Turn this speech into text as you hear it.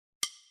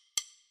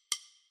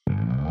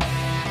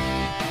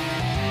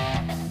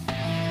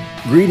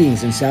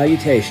Greetings and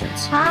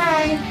salutations.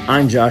 Hi.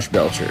 I'm Josh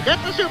Belcher. Get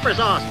the super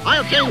sauce.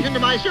 I'll change into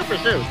my super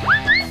suit.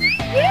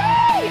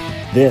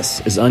 Yay!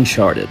 This is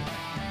Uncharted.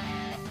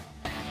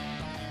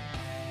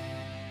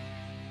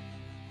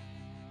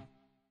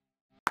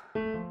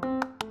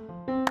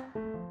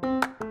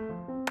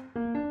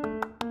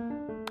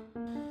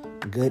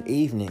 Good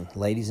evening,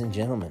 ladies and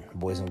gentlemen,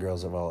 boys and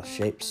girls of all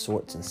shapes,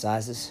 sorts, and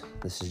sizes.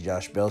 This is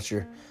Josh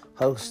Belcher,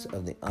 host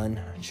of the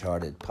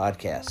Uncharted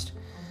podcast.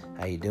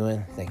 How you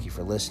doing? Thank you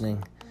for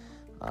listening.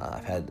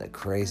 I've had a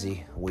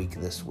crazy week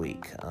this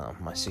week.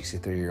 My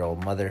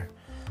 63-year-old mother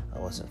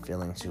wasn't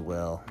feeling too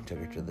well. Took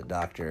her to the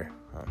doctor.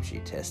 She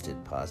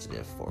tested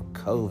positive for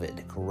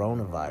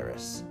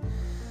coronavirus,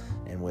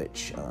 in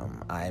which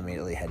I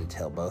immediately had to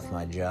tell both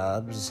my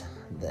jobs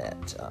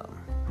that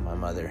my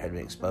mother had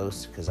been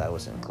exposed because I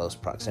was in close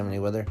proximity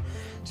with her.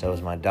 So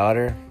was my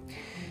daughter,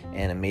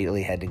 and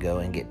immediately had to go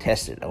and get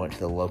tested. I went to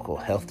the local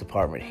health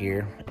department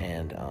here,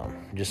 and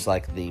just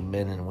like the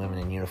men and women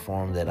in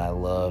uniform that I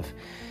love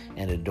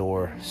and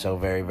adore so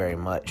very, very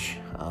much,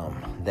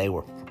 they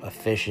were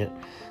efficient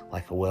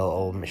like a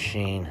well-oiled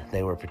machine.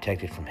 They were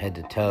protected from head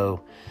to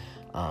toe.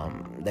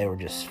 They were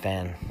just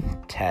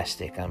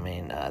fantastic. I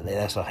mean, they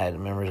also had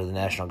members of the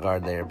National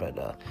Guard there,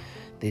 but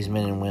these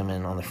men and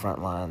women on the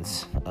front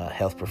lines,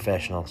 health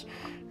professionals,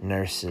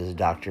 nurses,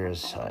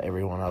 doctors,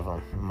 every one of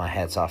them, my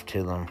hat's off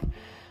to them.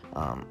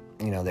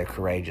 They're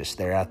courageous.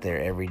 They're out there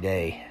every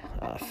day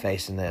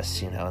facing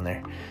this, and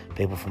they're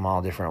people from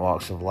all different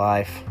walks of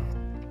life,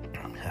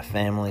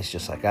 families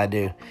just like I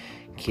do,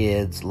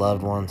 kids,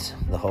 loved ones,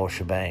 the whole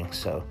shebang.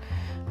 So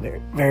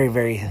very, very,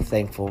 very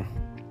thankful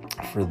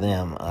for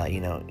them.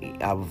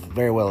 I'm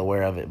very well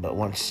aware of it, but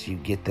once you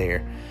get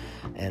there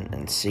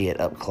and see it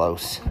up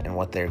close and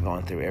what they're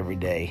going through every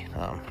day,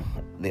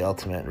 the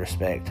ultimate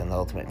respect and the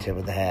ultimate tip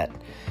of the hat.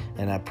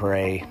 And I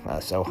pray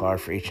so hard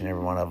for each and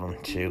every one of them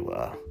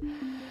to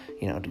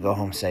go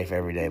home safe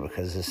every day,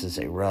 because this is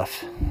a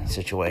rough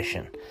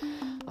situation.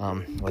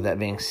 With that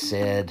being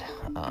said,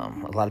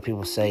 a lot of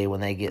people say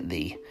when they get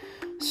the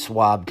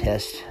swab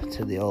test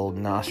to the old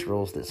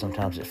nostrils that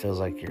sometimes it feels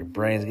like your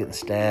brain's getting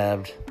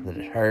stabbed, that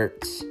it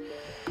hurts.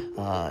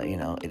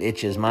 It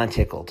itches. Mine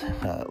tickled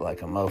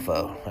like a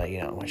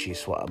mofo. When she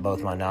swabbed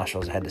both my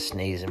nostrils, I had to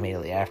sneeze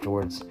immediately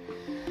afterwards.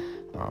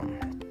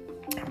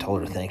 I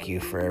told her thank you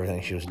for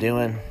everything she was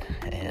doing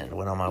and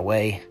went on my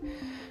way.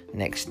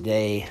 Next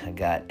day, I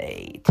got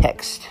a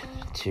text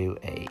to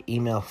a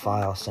email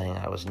file saying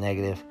I was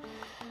negative.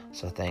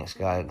 So thanks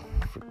to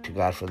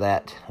God for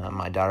that.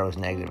 My daughter was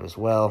negative as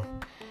well.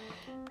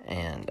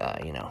 And,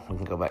 we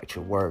can go back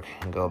to work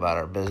and go about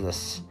our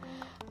business.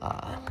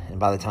 And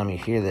by the time you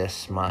hear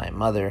this, my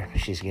mother,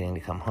 she's getting to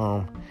come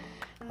home.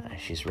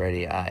 She's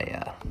ready.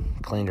 I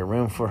cleaned her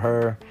room for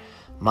her,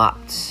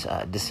 mopped,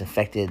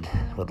 disinfected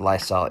with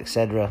Lysol,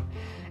 etc.,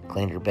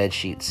 cleaned her bed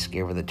sheets,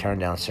 gave her the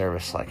turn-down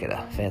service like at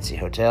a fancy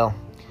hotel.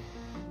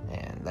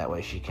 And that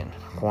way she can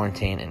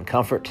quarantine in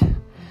comfort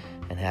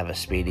and have a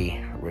speedy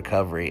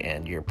recovery.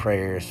 And your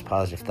prayers,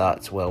 positive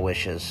thoughts, well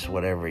wishes,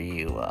 whatever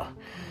you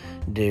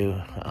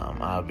do,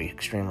 I'll be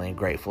extremely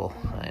grateful,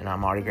 and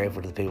I'm already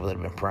grateful to the people that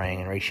have been praying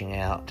and reaching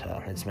out.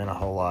 It's meant a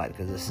whole lot,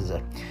 because this is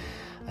a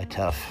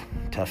tough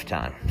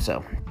time.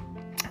 So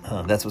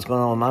that's what's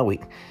going on with my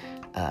week.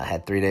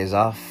 Had 3 days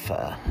off,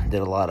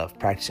 did a lot of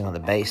practicing on the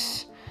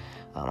bass.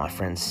 My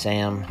friend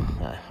Sam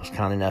was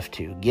kind enough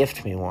to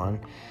gift me one,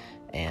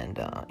 and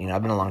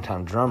I've been a long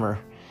time drummer,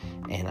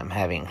 and I'm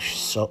having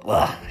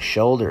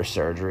shoulder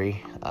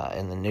surgery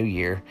in the new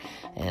year,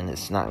 and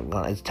it's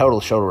total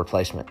shoulder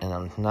replacement, and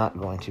I'm not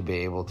going to be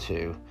able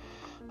to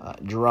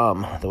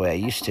drum the way I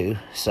used to.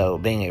 So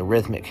being a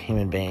rhythmic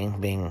human being,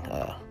 being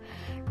a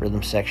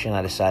rhythm section,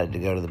 I decided to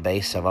go to the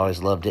bass. I've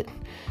always loved it,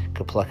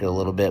 could pluck it a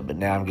little bit, but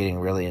now I'm getting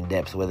really in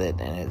depth with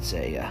it, and it's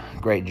a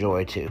great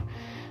joy to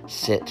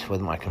sit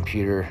with my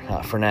computer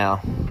for now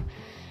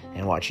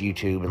and watch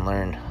YouTube and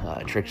learn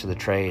tricks of the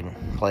trade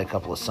and play a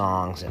couple of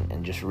songs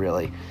and just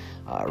really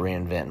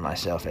reinvent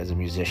myself as a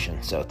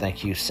musician. So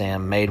thank you,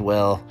 Sam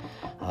Madewell,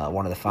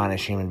 one of the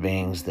finest human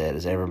beings that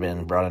has ever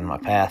been brought into my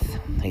path.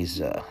 He's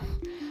a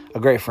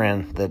great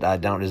friend that I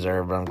don't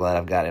deserve, but I'm glad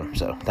I've got him.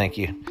 So thank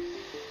you,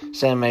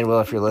 Sam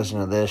Madewell. If you're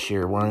listening to this,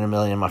 you're one in a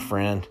million, my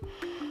friend.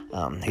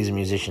 He's a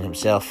musician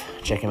himself.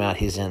 Check him out.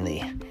 He's in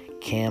the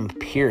Cam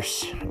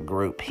Pierce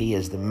group. He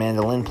is the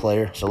mandolin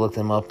player, so look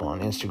them up on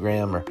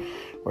Instagram or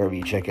wherever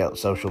you check out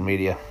social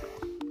media,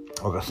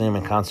 or go see them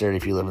in concert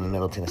if you live in the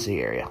Middle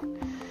Tennessee area.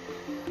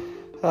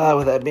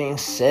 With that being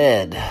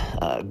said,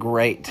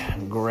 great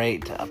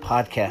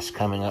podcast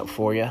coming up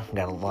for you.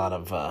 Got a lot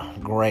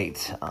of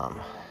great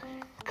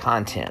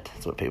content.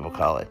 That's what people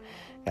call it.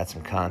 Got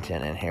some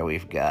content in here.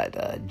 We've got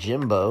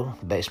Jimbo,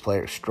 bass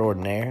player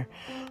extraordinaire,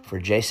 for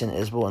Jason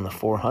Isbell in the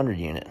 400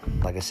 unit.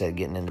 Like I said,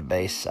 getting into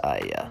bass,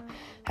 I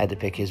had to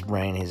pick his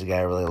brain. He's a guy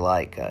I really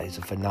like. He's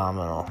a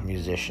phenomenal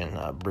musician,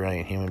 a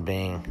brilliant human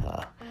being,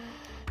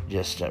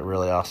 just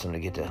really awesome to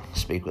get to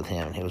speak with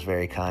him. And he was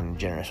very kind and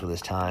generous with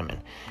his time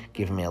and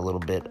giving me a little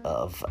bit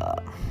of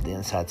the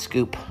inside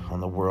scoop on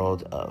the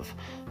world of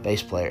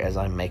bass player as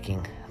I'm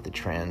making the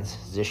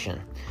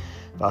transition.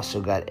 I've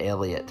also got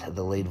Elliot,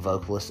 the lead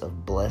vocalist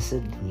of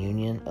Blessed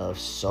Union of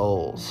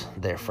Souls.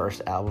 Their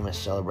first album is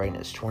celebrating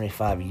its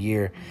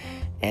 25-year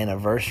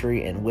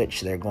anniversary, in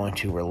which they're going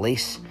to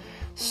release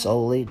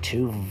solely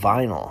to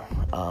vinyl.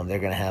 They're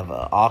going to have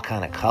all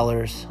kind of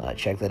colors.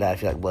 Check that out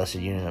if you like Blessed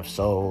Union of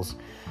Souls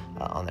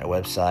on their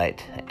website,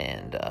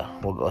 and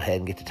we'll go ahead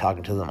and get to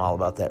talking to them all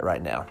about that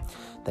right now.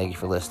 Thank you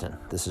for listening.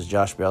 This is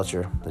Josh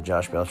Belcher, the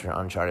Josh Belcher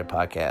Uncharted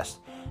Podcast,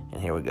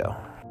 and here we go.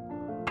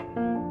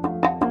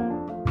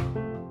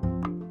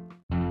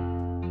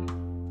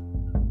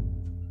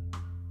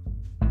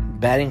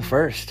 Batting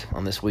first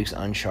on this week's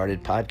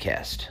Uncharted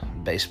Podcast,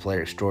 bass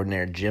player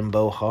extraordinaire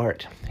Jimbo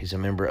Hart. He's a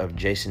member of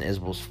Jason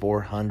Isbell's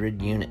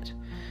 400 unit.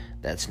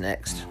 That's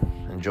next.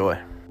 Enjoy.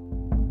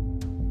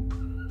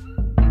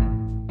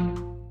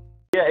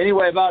 Yeah,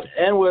 anyway, about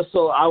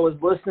Entwistle, I was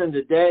listening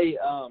today,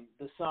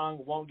 the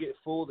song Won't Get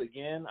Fooled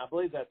Again. I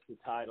believe that's the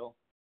title.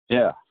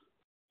 Yeah.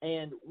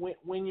 And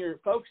when you're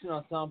focusing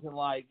on something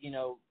like,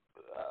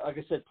 like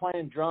I said,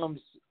 playing drums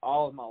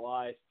all of my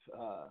life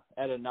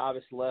at a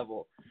novice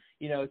level,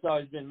 it's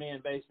always been me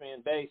and bass,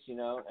 and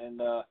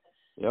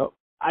Yep.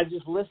 I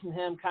just listen to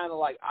him kind of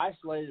like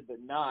isolated, but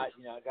not,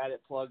 I got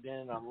it plugged in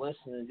and I'm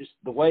listening, and just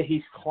the way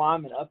he's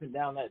climbing up and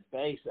down that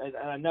bass. And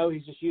I know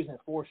he's just using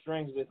 4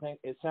 strings, but I think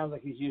it sounds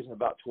like he's using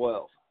about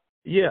 12.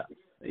 Yeah.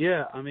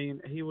 I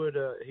mean, he was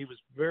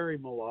very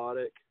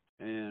melodic,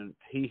 and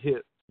he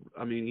hit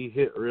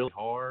really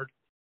hard,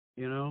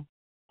 Yeah.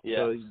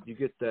 So you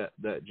get that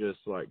just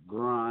like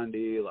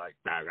grindy, like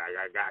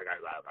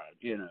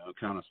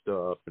kind of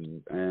stuff,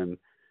 and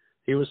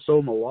he was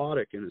so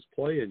melodic in his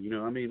playing.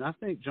 I mean, I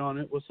think John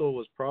Entwistle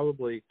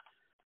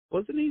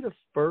wasn't he the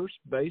first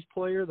bass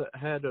player that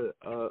had a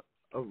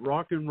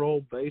rock and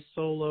roll bass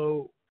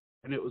solo,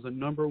 and it was a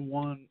number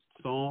 1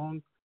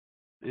 song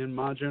in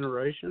my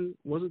generation?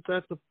 Wasn't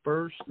that the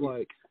first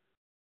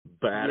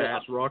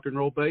badass rock and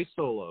roll bass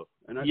solo?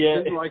 And I've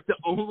been the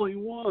only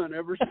one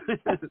ever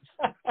since.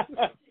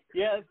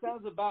 Yeah, it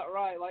sounds about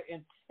right.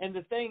 And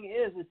the thing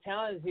is, as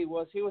talented he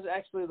was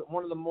actually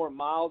one of the more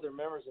milder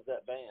members of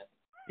that band.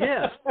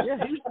 Yeah, he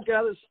was the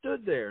guy that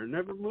stood there and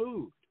never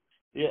moved.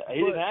 Yeah,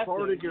 he didn't have to.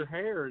 Parted your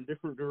hair in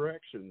different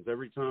directions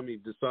every time he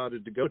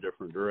decided to go a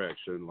different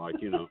direction.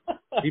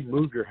 He'd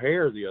move your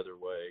hair the other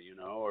way,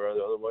 or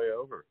the other way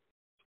over.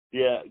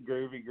 Yeah,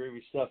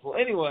 groovy stuff. Well,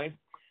 anyway,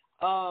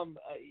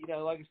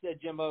 like I said,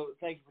 Jimbo,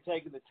 thank you for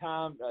taking the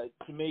time.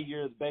 To me,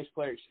 you're the bass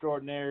player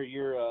extraordinaire.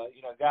 You're, a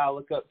guy I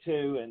look up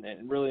to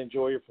and really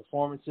enjoy your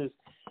performances.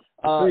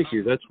 Thank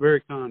you. That's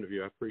very kind of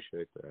you. I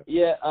appreciate that.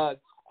 Yeah.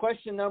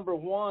 Question number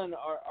 1,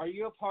 are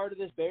you a part of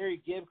this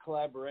Barry Gibb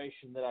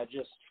collaboration that I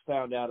just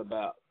found out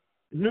about?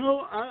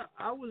 No,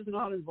 I was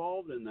not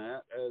involved in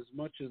that as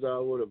much as I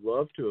would have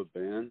loved to have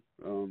been.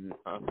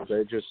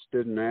 They just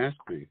didn't ask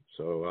me.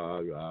 So,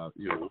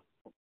 you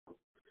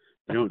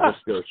don't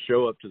just go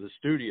show up to the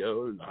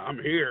studio and I'm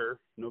here.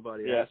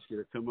 Nobody asks you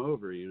to come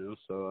over,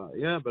 So,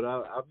 but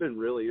I've been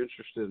really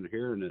interested in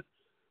hearing it.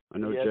 I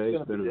know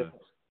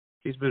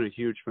Jay's been a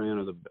huge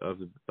fan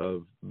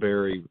of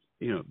Barry,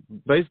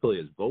 basically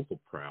his vocal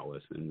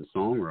prowess and the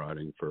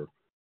songwriting for as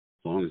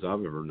long as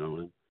I've ever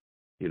known him.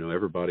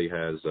 Everybody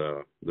has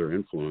their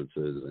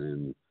influences,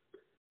 and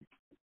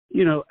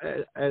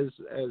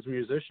as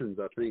musicians,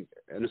 I think,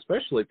 and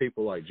especially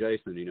people like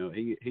Jason,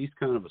 he's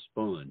kind of a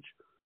sponge.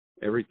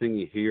 Everything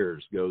he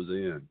hears goes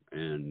in,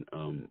 and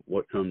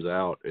what comes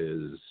out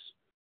is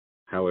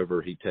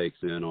however he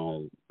takes in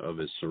all of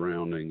his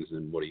surroundings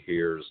and what he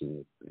hears,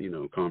 and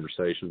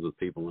conversations with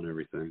people and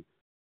everything.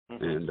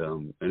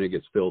 Mm-hmm. And it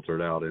gets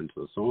filtered out into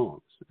the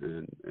songs,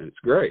 and it's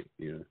great.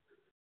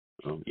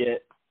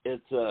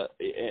 It's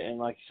and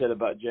like you said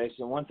about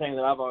Jason, one thing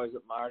that I've always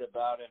admired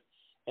about him,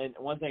 and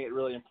one thing that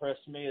really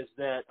impressed me is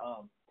that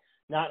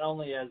not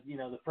only as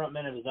the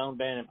frontman of his own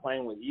band and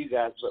playing with you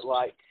guys,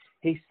 but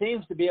he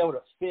seems to be able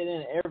to fit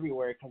in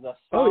everywhere. Because I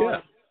saw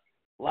him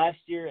last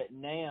year at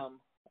NAMM,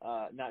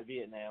 not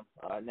Vietnam,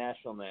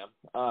 Nashville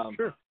NAMM.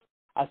 Sure.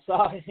 I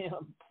saw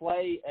him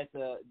play at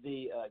the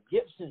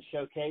Gibson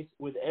showcase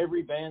with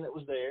every band that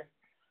was there.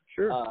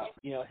 Sure.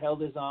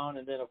 Held his own,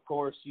 and then of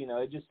course,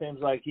 it just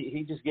seems like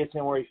he just gets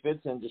in where he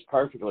fits in just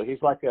perfectly.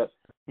 He's like a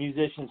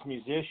musician's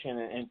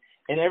musician,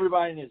 and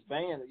everybody in his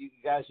band, you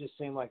guys just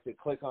seem like to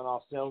click on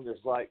all cylinders,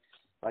 like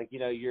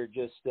you're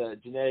just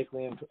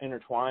genetically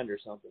intertwined or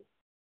something.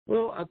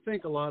 Well, I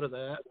think a lot of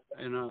that,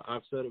 and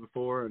I've said it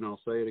before, and I'll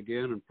say it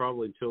again, and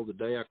probably until the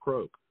day I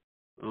croak.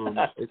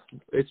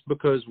 It's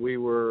because we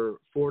were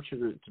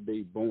fortunate to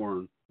be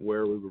born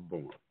where we were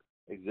born.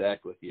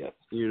 Exactly. Yes.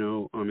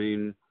 I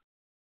mean,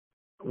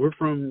 we're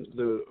from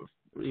the,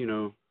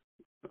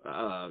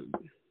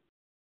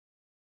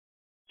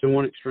 to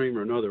one extreme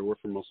or another, we're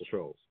from Muscle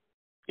Shoals.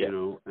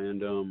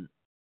 And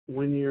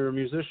when you're a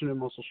musician in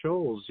Muscle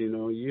Shoals,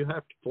 you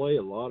have to play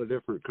a lot of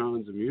different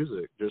kinds of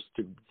music just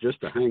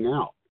to hang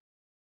out.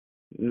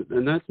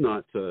 and that's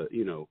not to,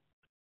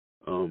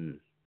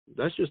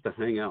 that's just to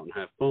hang out and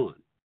have fun.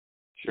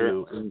 Sure. You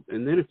know,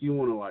 and then if you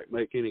want to like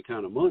make any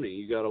kind of money,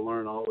 you got to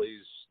learn all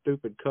these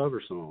stupid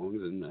cover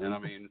songs, and I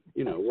mean,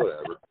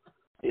 whatever.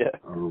 Yeah.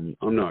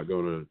 I'm not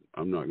gonna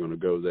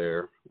go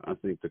there. I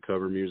think the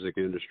cover music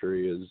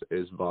industry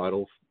is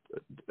vital.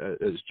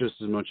 It's just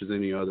as much as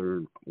any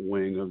other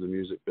wing of the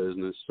music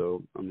business.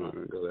 So I'm not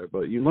gonna go there.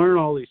 But you learn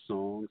all these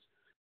songs,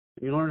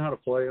 and you learn how to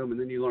play them, and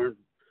then you learn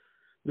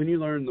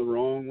the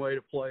wrong way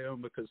to play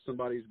them because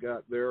somebody's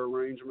got their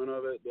arrangement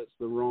of it that's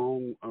the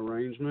wrong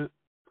arrangement.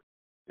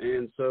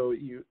 And so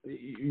you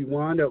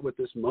wind up with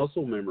this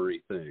muscle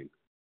memory thing,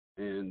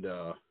 and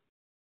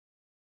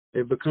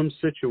it becomes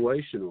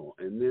situational,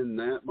 and then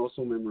that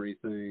muscle memory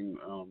thing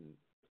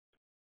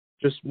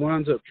just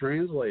winds up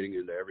translating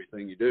into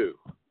everything you do.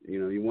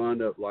 You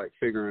wind up like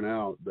figuring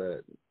out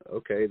that,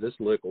 okay, this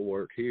lick will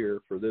work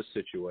here for this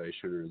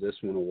situation, or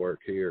this one will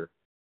work here,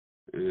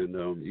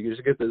 and you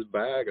just get this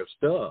bag of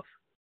stuff,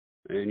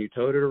 and you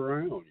tote it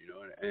around,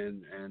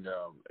 and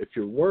if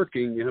you're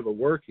working, you have a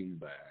working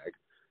bag.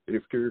 And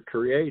if you're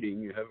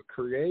creating, you have a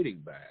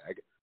creating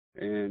bag.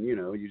 And,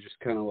 you just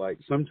kind of like,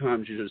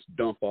 sometimes you just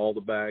dump all the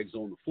bags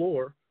on the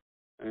floor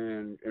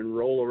and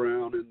roll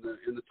around in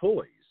the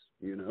toys,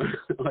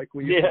 like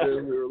we used to do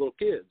when we were little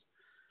kids.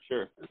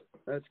 Sure.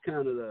 That's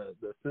kind of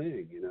the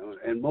thing,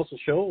 And Muscle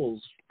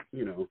Shoals,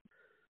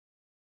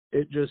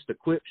 it just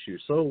equips you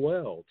so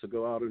well to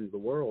go out into the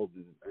world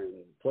and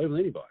play with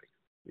anybody.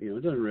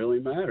 It doesn't really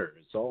matter.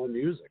 It's all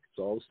music. It's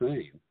all the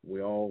same.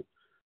 We all...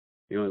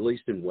 at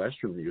least in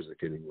Western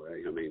music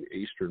anyway. I mean,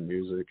 Eastern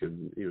music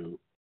and,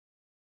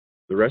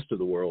 the rest of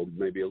the world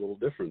may be a little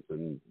different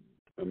than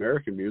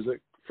American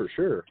music for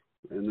sure.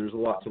 And there's a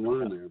lot to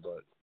learn there.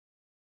 But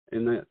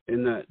in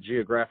that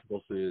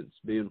geographical sense,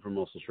 being from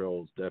Muscle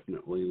Shoals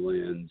definitely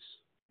lends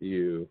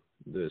you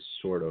this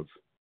sort of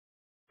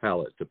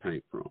palette to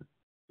paint from.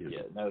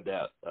 Yeah, no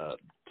doubt.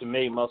 To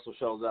me, Muscle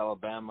Shoals,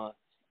 Alabama,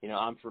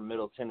 I'm from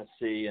Middle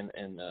Tennessee, and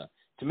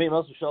to me,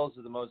 Muscle Shoals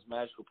is the most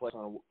magical place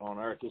on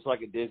earth. It's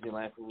like a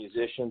Disneyland for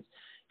musicians.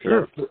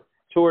 Sure.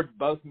 Toward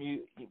both the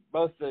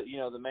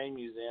the main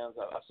museums.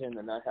 I've seen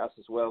the Nut House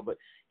as well. But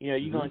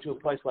you go into a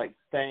place like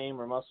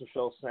Fame or Muscle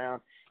Shoals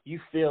Sound, you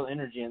feel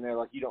energy in there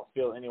like you don't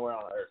feel anywhere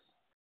on earth.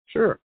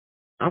 Sure,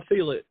 I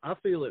feel it.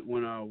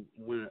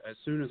 when as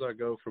soon as I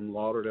go from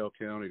Lauderdale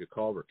County to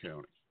Colbert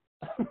County.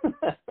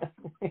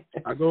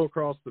 I go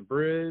across the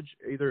bridge.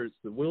 Either it's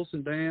the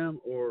Wilson Dam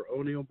or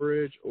O'Neill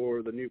Bridge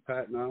or the new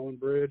Patton Island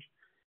Bridge.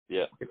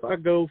 Yeah. If I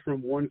go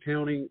from one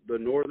county, the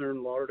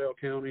northern Lauderdale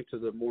County, to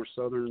the more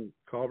southern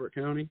Colbert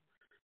County,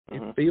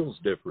 it feels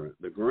different.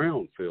 The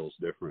ground feels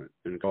different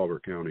in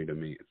Colbert County to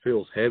me. It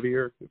feels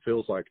heavier. It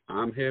feels like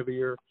I'm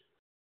heavier.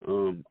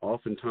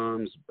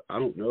 Oftentimes, I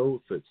don't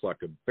know if it's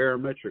like a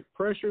barometric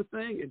pressure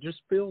thing. It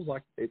just feels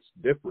like it's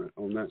different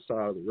on that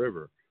side of the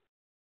river.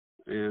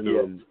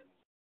 And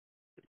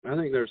I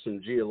think there's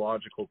some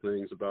geological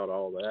things about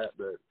all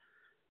that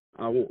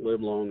I won't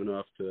live long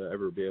enough to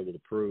ever be able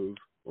to prove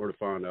or to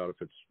find out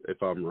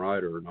if I'm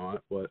right or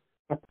not. But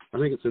I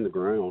think it's in the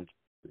ground.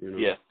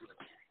 Yeah,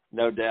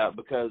 no doubt,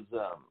 because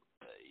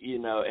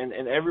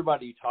and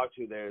everybody you talk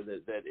to there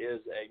that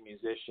is a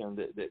musician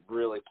that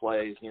really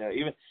plays.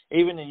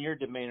 Even in your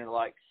demeanor,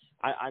 like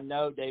I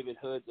know David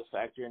Hood's a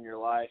factor in your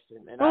life,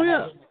 and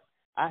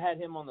I had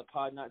him on the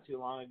pod not too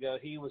long ago.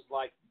 He was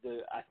like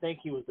I think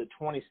he was the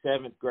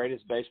 27th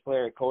greatest bass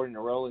player according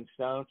to Rolling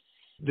Stone.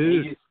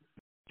 Dude,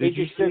 did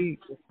you see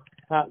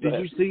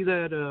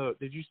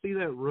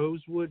that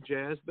Rosewood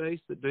jazz bass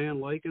that Dan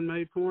Lakin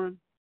made for him?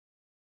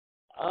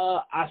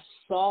 I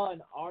saw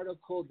an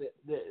article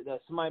that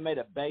somebody made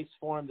a bass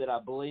for him that I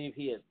believe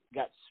he had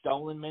got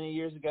stolen many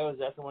years ago. Is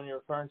that the one you're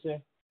referring to?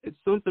 It's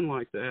something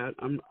like that.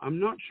 I'm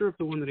not sure if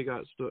the one that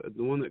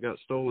got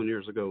stolen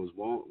years ago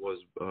was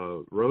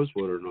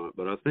Rosewood or not,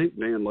 but I think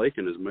Dan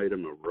Lakin has made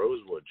him a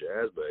Rosewood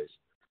jazz bass,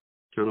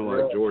 kind of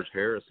like George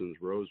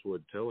Harrison's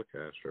Rosewood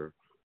Telecaster.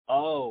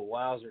 Oh,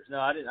 wowzers! No,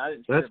 I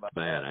didn't. That's about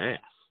badass,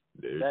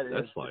 that. dude.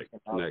 That's like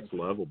next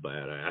level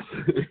badass.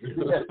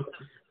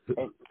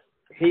 And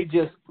he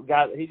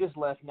just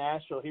left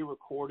Nashville. He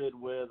recorded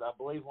with, I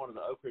believe, one of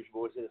the Oak Ridge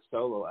Boys, did a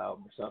solo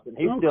album or something.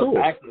 He's still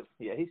active.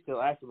 Yeah, he's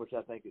still active, which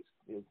I think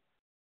is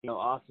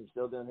awesome.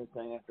 Still doing his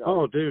thing after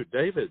all. Oh, dude,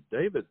 David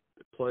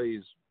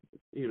plays.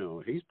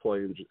 He's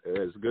playing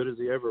as good as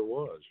he ever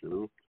was.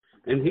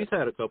 And he's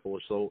had a couple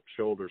of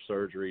shoulder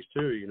surgeries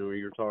too.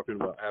 You're talking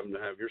about having to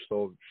have your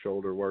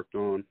shoulder worked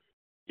on.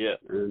 Yeah.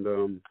 And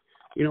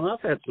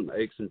I've had some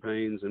aches and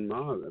pains in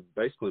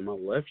basically my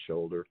left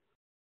shoulder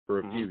for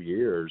a few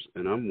years,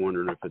 and I'm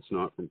wondering if it's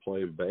not from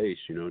playing bass.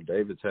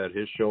 David's had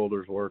his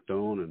shoulders worked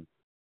on, and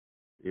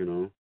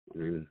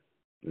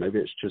maybe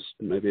it's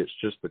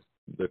just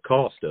the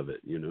cost of it.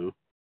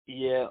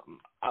 Yeah,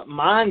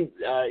 mine.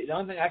 The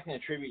only thing I can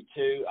attribute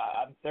to,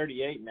 I'm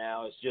 38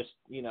 now, is just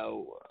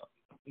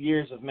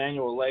years of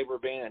manual labor,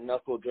 being a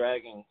knuckle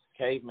dragging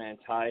caveman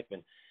type,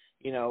 and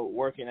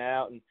working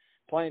out and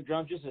playing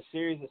drums, just a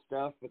series of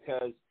stuff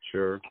because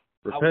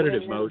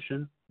repetitive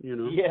motion. you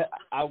know? Yeah,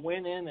 I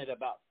went in at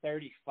about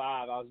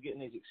 35. I was getting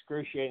these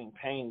excruciating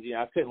pains.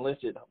 I couldn't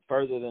lift it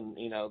further than,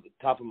 the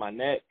top of my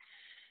neck.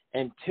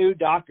 And 2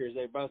 doctors,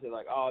 they both are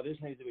like, oh, this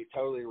needs to be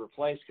totally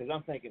replaced. Because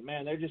I'm thinking,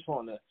 man, they're just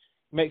wanting to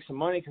make some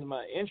money because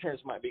my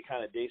insurance might be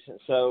kind of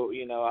decent. So,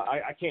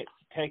 I can't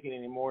take it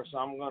anymore, so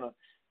I'm going to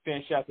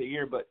finish out the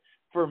year. But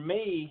for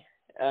me,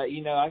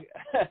 and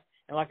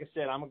like I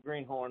said, I'm a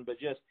greenhorn, but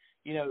just,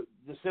 the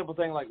simple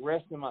thing like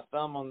resting my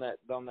thumb on that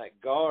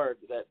guard,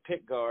 that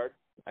pick guard,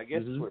 I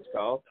guess is what it's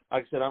called.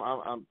 Like I said,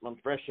 I'm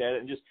fresh at it,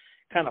 and just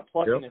kind of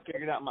plucking and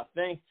figuring out my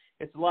thing.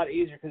 It's a lot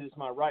easier because it's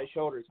my right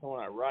shoulder. It's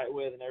going out right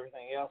with and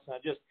everything else. And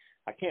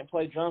I can't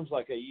play drums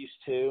like I used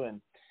to.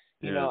 And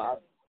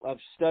I've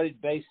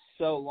studied bass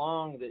so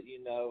long that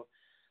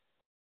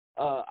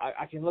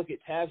I can look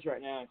at tabs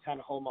right now and kind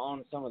of hold my own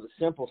to some of the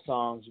simple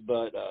songs.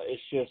 But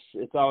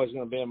it's always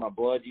going to be in my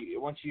blood.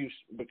 Once you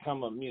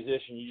become a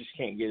musician, you just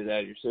can't get it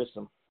out of your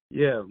system.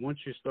 Yeah, once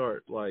you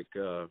start,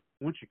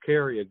 once you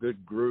carry a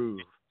good groove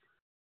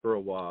for a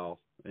while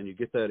and you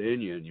get that in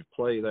you and you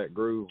play that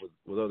groove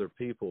with other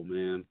people,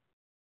 man,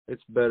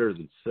 it's better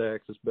than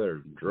sex. It's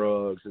better than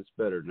drugs. It's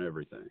better than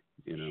everything,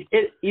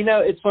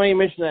 It's funny you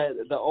mention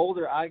that. The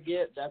older I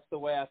get, that's the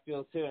way I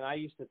feel, too. And I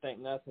used to think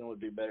nothing would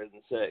be better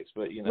than sex,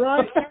 but,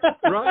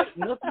 Right.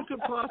 Nothing could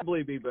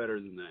possibly be better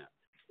than that.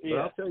 But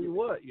I'll tell you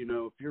what,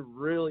 if you're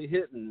really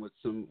hitting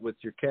with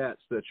your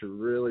cats that you're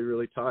really,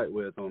 really tight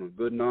with on a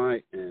good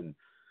night and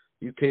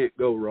you can't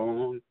go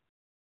wrong,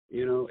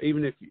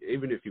 even if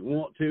you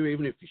want to,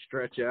 even if you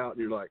stretch out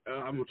and you're like, oh,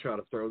 I'm going to try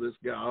to throw this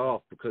guy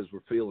off because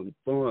we're feeling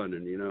fun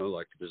and,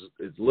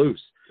 it's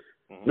loose.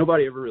 Mm-hmm.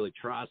 Nobody ever really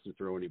tries to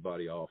throw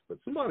anybody off, but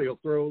somebody will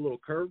throw a little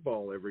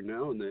curveball every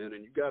now and then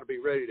and you got to be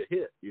ready to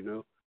hit,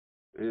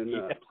 And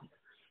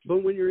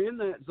but when you're in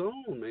that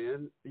zone,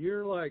 man,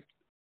 you're like,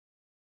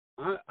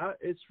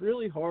 it's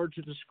really hard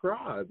to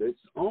describe. It's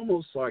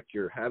almost like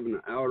you're having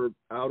an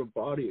out of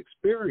body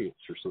experience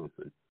or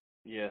something.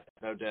 Yeah,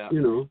 no doubt.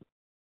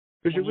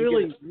 Because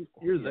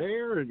you're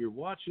there and you're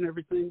watching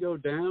everything go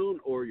down,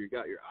 or you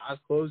got your eyes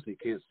closed and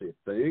you can't see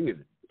a thing, and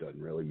it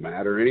doesn't really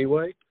matter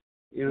anyway.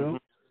 And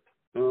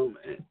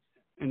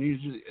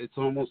it's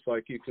almost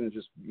like you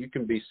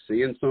can be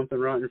seeing something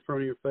right in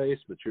front of your face,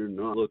 but you're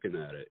not looking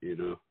at it.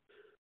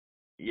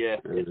 Yeah,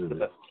 it's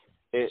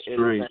a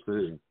strange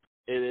thing.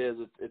 It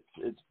is.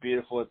 It's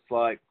beautiful. It's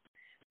like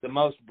the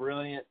most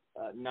brilliant,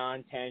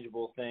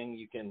 non-tangible thing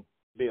you can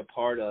be a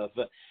part of.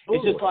 But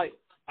it's just like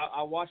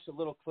I watched a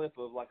little clip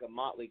of like a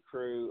Motley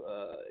Crue.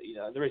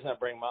 The reason I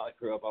bring Motley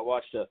Crue up, I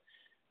watched a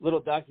little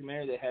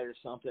documentary they had or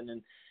something,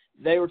 and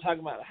they were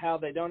talking about how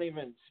they don't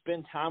even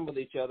spend time with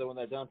each other when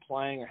they're done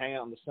playing or hang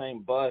out on the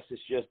same bus.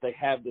 It's just they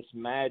have this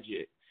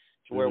magic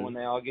to where when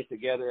they all get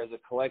together as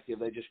a collective,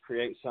 they just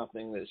create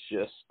something that's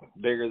just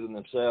bigger than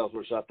themselves,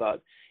 which I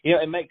thought,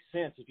 it makes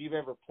sense. If you've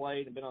ever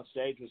played and been on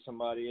stage with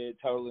somebody, it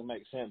totally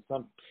makes sense.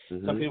 Some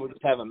people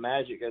just have a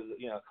magic as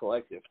a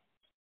collective.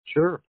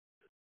 Sure.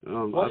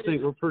 I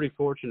think we're pretty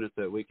fortunate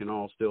that we can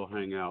all still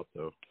hang out,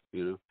 though,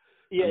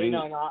 Yeah,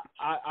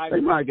 they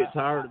might get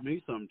tired of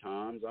me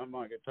sometimes. I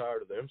might get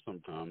tired of them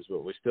sometimes,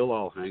 but we still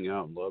all hang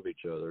out and love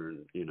each other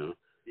and,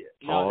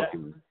 talk.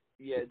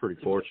 We're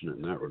pretty fortunate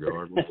in that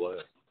regard. We're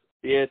blessed.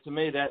 Yeah, to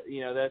me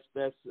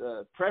that's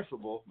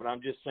preferable, but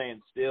I'm just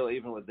saying still,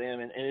 even with them,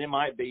 and it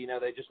might be,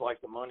 they just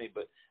like the money,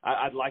 but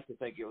I'd like to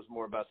think it was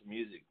more about the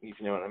music, if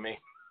you know what I mean.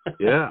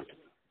 Yeah,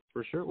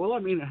 for sure. Well, I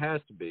mean, it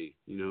has to be,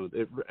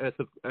 at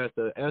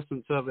the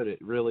essence of it, it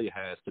really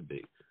has to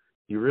be.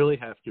 You really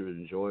have to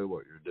enjoy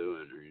what you're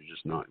doing, or you're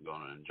just not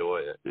going to enjoy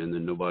it, and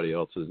then nobody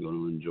else is going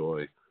to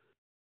enjoy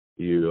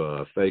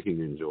you faking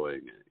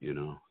enjoying it,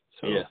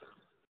 So yeah.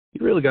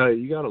 You really got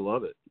to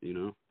love it,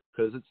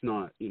 because it's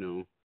not,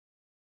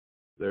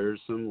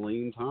 there's some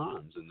lean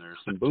times and there's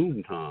some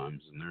boom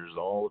times and there's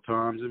all the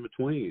times in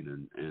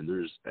between and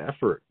there's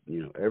effort.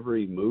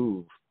 Every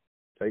move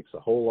takes a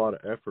whole lot of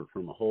effort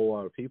from a whole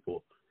lot of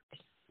people.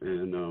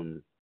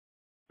 And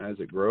as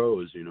it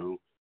grows,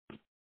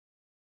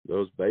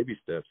 those baby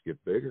steps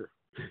get bigger.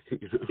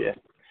 Yeah.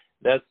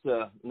 That's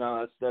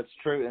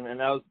true. And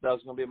that was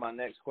going to be my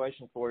next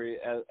question for you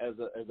as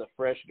a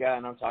fresh guy,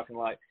 and I'm talking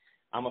like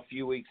I'm a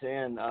few weeks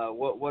in.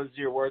 What is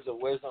your words of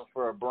wisdom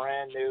for a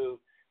brand new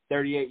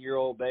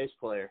 38-year-old bass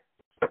player?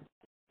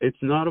 It's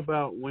not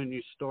about when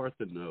you start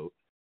the note.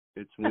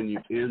 It's when you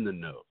end the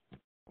note.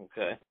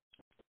 Okay.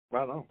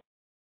 Right on.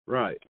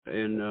 Right.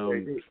 And,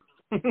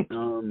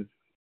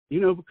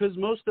 because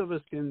most of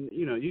us can,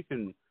 you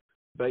can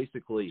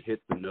basically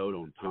hit the note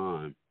on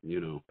time,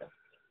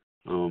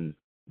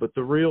 but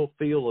the real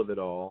feel of it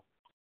all,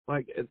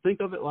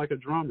 think of it like a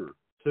drummer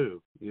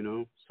too,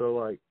 so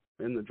like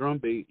in the drum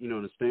beat, in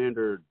a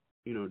standard,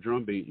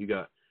 drum beat, you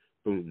got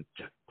boom,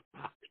 chick,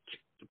 pop, chick,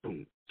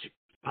 boom, chick,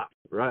 pop,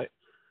 right?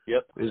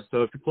 Yep. And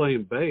so if you're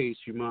playing bass,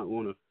 you might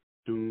want to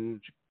doom,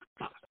 chick,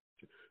 pop,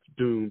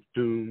 doom,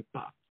 doom,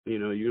 pop. You're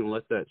going to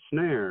let that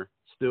snare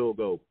still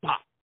go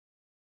pop,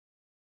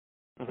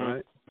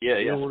 right? Yeah,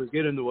 you don't want to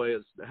get in the way.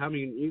 As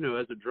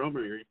a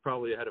drummer, you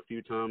probably had a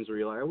few times where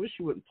you're like, I wish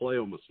you wouldn't play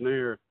on my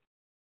snare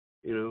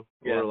you know,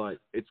 Yeah. or like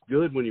it's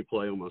good when you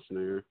play on my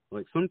snare.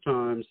 Like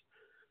sometimes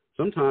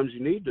you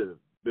need to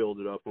build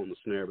it up on the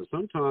snare, but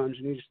sometimes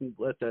you need to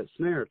let that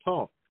snare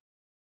talk,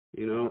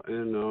 you know,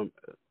 and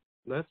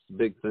that's the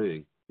big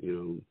thing, you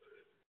know.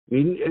 I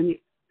mean,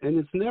 and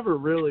it's never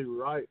really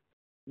right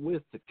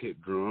with the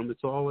kick drum.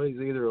 It's always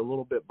either a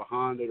little bit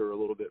behind it or a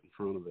little bit in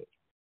front of it.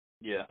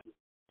 Yeah.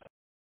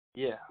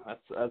 Yeah,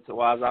 that's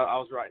why I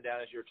was writing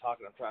down as you were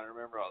talking. I'm trying to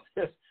remember all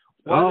this.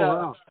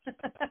 Wow.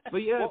 But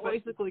yeah, it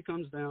basically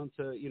comes down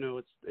to, you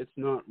know, it's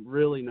not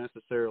really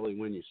necessarily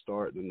when you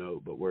start the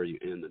note, but where you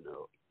end the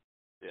note.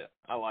 Yeah,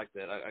 I like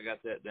that. I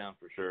got that down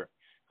for sure.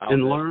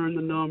 And learn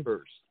the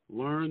numbers.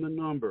 Learn the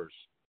numbers.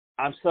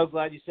 I'm so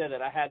glad you said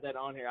that. I had that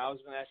on here. I was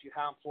going to ask you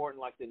how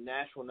important, like, the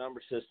natural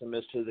number system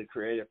is to the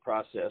creative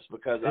process,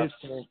 because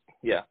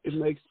it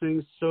makes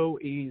things so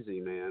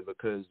easy, man,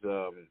 because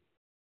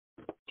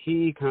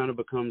key kind of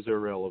becomes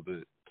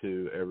irrelevant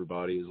to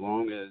everybody as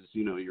long as,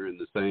 you know, you're in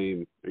the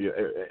same,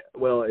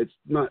 well, it's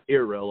not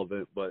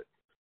irrelevant, but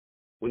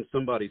when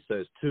somebody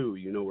says 2,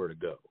 you know where to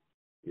go.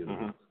 You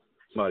know,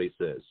 somebody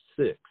says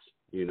 6,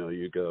 you know,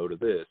 you go to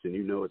this, and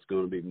you know it's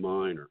going to be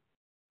minor.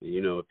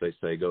 You know, if they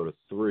say go to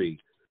 3,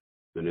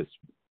 then it's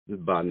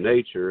by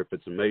nature, if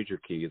it's a major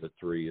key, the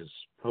 3 is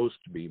supposed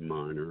to be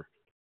minor.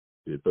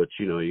 But,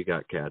 you know, you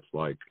got cats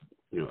like,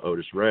 you know,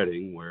 Otis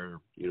Redding, where,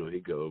 you know, he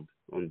go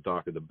on the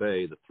Dock of the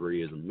Bay, the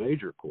 3 is a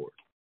major chord.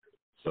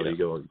 So you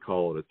go and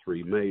call it a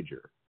 3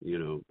 major, you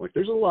know. Like,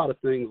 there's a lot of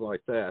things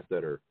like that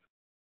are,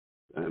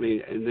 I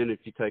mean, and then if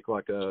you take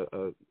like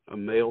a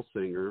male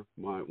singer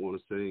might want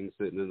to sing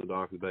sitting in the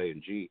Dock of the Bay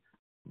in G,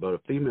 but a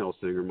female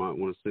singer might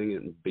want to sing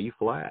it in B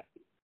flat.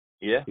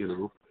 Yeah. You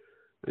know.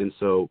 And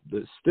so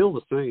it's still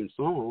the same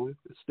song.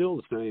 It's still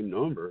the same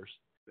numbers.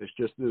 It's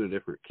just in a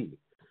different key.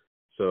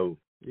 So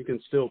you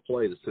can still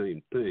play the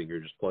same thing.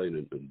 You're just playing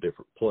in a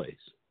different place.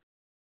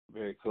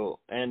 Very cool.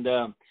 And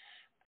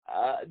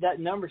that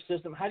number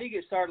system, how do you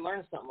get started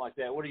learning something like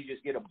that? What, do you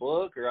just get a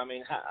book? Or, I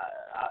mean,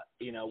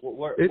 you know,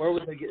 where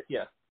would they get?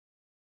 Yeah.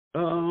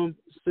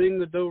 Sing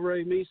the do,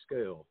 re, mi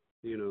scale.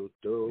 You know,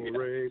 do,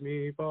 re,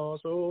 mi, fa,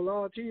 sol,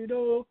 la, ti,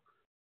 do.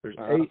 There's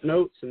 8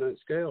 notes in that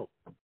scale.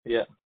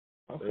 Yeah.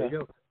 Okay. There you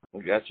go.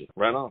 I got you.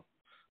 Right on.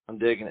 I'm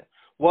digging it.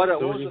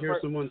 So when you hear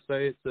someone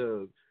say it's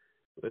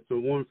a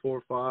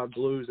 1-4-5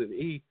 blues in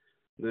E,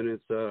 then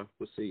it's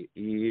let's see,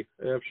 E,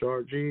 F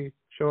sharp, G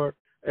sharp,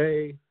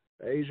 A's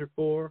your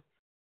 4,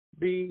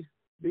 B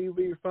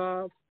your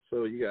 5.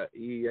 So you got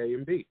E, A,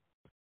 and B.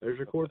 There's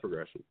your chord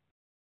progression.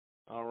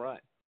 All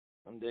right.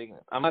 I'm digging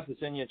it. I'm going to have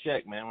to send you a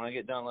check, man. When I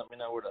get done, let me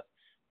know where to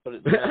put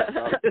it.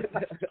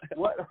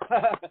 What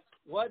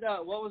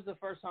was the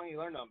first song you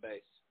learned on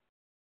bass?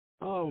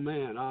 Oh,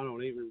 man, I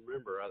don't even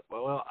remember.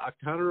 I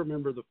kind of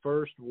remember the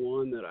first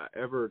one that I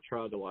ever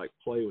tried to, like,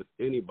 play with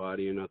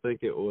anybody, and I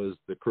think it was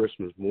the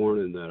Christmas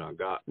morning that I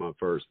got my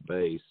first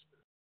bass.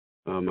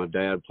 My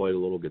dad played a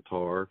little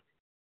guitar,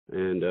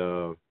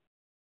 and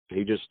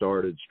he just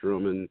started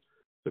strumming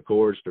the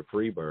chords to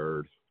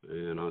Freebird,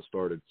 and I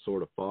started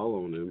sort of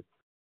following him,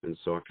 and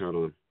so I kind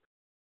of,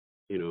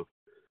 you know,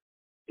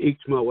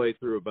 eked my way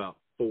through about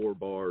 4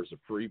 bars of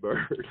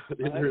Freebird. I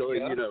didn't really,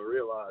 you know,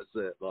 realize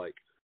that, like,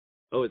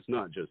 oh, it's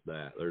not just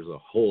that. There's a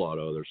whole lot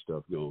of other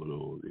stuff going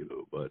on, you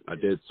know. But I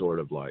did sort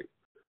of like,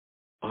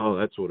 oh,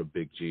 that's what a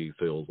big G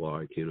feels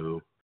like, you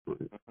know.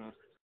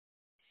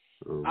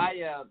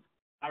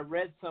 I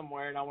read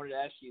somewhere, and I wanted to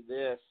ask you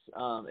this.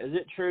 Is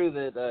it true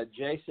that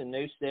Jason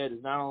Newsted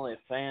is not only a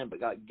fan, but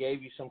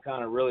gave you some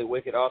kind of really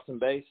wicked awesome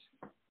bass?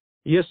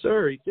 Yes,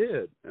 sir, he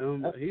did.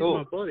 He's cool.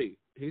 my buddy.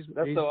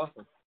 That's so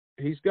awesome.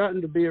 He's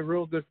gotten to be a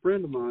real good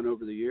friend of mine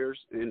over the years,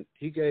 and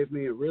he gave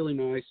me a really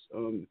nice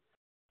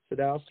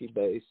Sadowski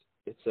bass.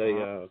 It's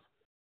a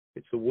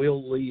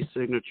Will Lee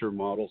signature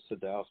model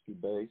Sadowski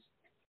bass,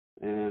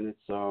 and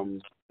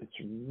it's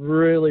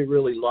really,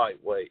 really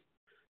lightweight.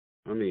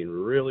 I mean,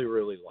 really,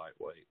 really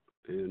lightweight,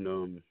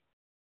 and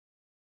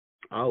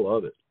I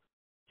love it.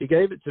 He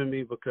gave it to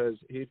me because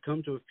he'd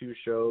come to a few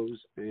shows,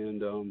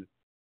 and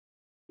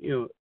you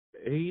know,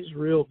 he's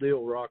real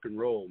deal rock and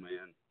roll,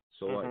 man.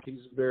 So like,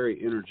 he's a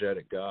very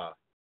energetic guy,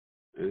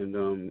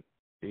 and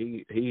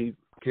he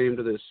came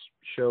to this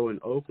show in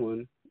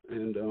Oakland.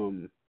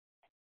 And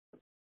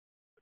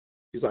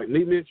he's like,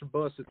 meet me at your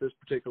bus at this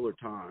particular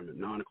time at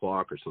 9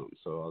 o'clock or something.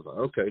 So I was like,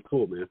 okay,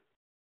 cool, man.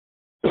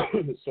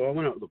 So I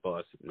went out with the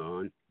bus at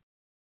 9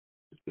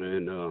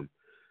 and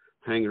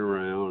hanging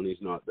around.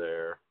 He's not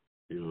there.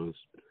 You know,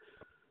 just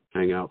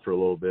hang out for a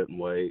little bit and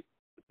wait.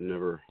 He's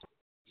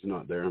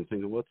not there. I'm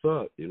thinking, what's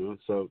up? You know,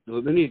 so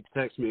then he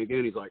texts me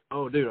again. He's like,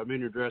 oh, dude, I'm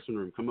in your dressing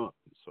room. Come up.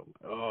 So I'm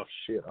like, oh,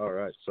 shit. All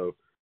right. So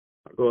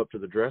I go up to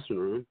the dressing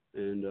room,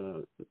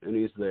 and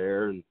he's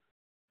there, and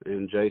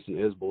Jason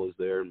Isbell is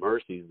there, and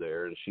Mercy's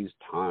there, and she's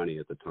tiny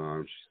at the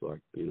time. She's like,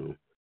 you know,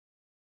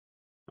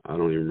 I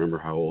don't even remember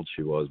how old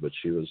she was, but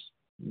she was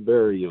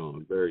very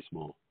young, very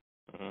small.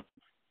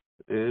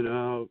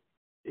 And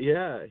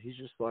yeah, he's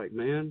just like,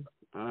 man,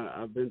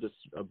 I've been to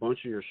a bunch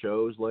of your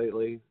shows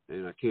lately,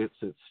 and I can't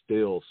sit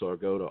still, so I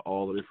go to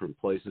all the different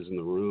places in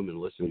the room and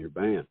listen to your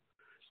band.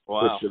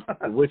 Wow.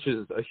 Which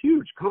is a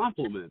huge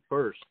compliment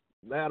first.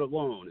 That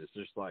alone is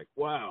just like,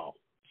 wow.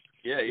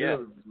 Yeah.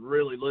 You're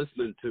really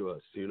listening to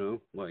us, you know?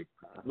 Like,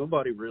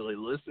 nobody really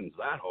listens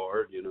that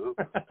hard, you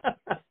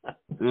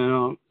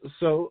know?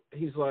 So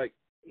he's like,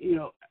 you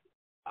know,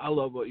 I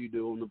love what you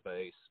do on the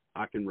bass.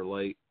 I can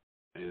relate.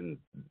 And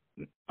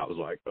I was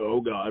like, oh,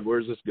 God,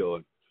 where's this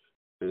going?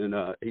 And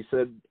he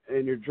said,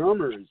 and your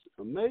drummer is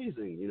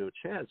amazing. You know,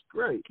 Chad's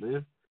great,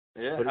 man.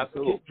 Yeah, but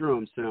his kick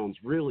drum sounds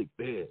really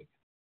big.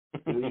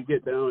 When you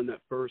get down in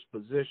that first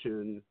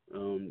position,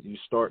 you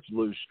start to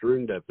lose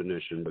string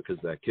definition because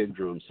that kick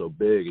drum's so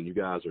big and you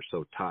guys are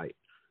so tight.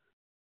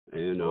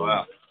 And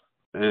wow.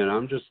 And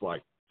I'm just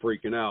like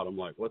freaking out. I'm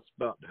like, what's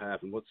about to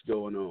happen? What's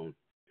going on?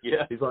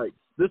 Yeah. He's like,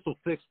 this will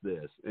fix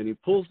this. And he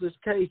pulls this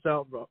case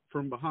out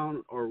from behind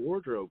our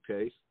wardrobe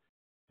case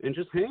and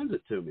just hands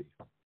it to me.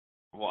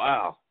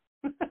 Wow.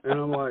 And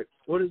I'm like,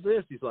 what is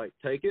this? He's like,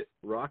 take it,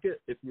 rock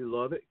it. If you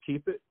love it,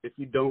 keep it. If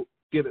you don't,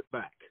 give it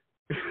back.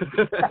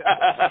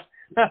 I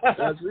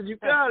said, you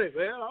got it,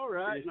 man. All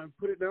right. And I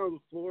put it down on the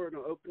floor and I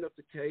opened up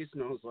the case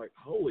and I was like,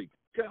 holy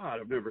God,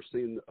 I've never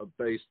seen a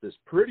bass this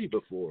pretty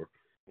before.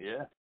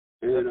 Yeah.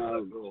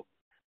 And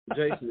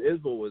Jason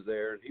Isbell was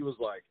there and he was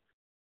like,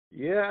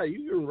 yeah,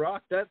 you can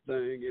rock that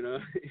thing, you know.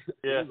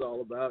 Yeah. He was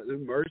all about it.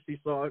 And Mercy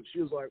saw it.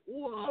 She was like,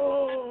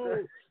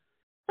 whoa.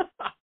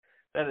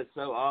 That is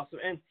so awesome.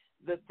 And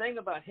the thing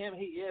about him,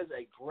 he is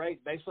a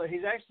great bass player.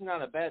 He's actually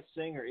not a bad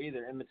singer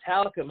either. And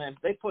Metallica, man,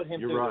 they put him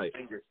through the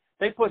ringer.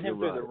 They put him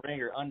through the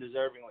ringer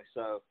undeservingly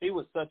so. He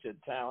was such a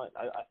talent.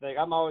 I think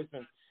I've always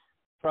been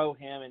pro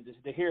him, and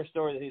just to hear a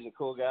story that he's a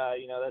cool guy,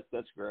 you know,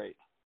 that's great.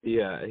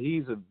 Yeah,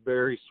 he's a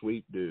very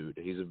sweet dude.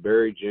 He's a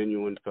very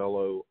genuine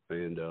fellow,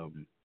 and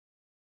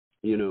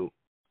you know,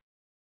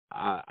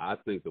 I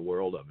think the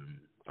world of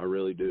him. I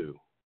really do.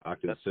 I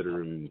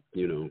consider him,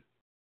 you know,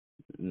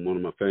 one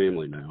of my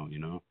family now, you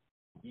know.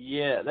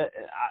 Yeah,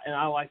 and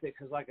I like that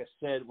because, like I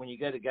said, when you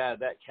get a guy of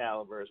that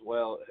caliber as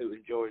well who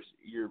enjoys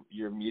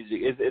your music,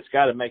 it's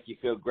got to make you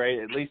feel great.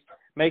 At least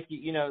make you,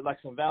 you know, like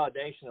some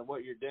validation of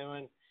what you're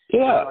doing.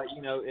 Yeah, like,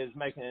 you know, is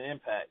making an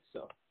impact.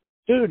 So,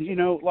 dude, you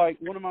know, like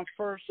one of my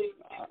first,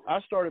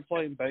 I started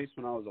playing bass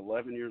when I was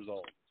 11 years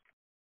old.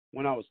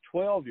 When I was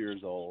 12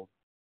 years old,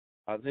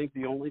 I think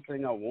the only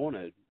thing I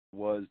wanted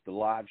was the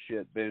Live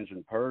Shit Binge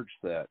and Purge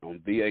set on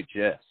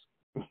VHS.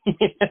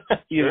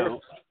 You know,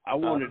 I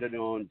wanted it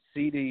on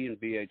CD and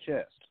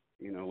VHS,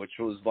 you know, which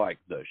was like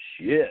the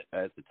shit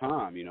at the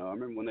time, you know. I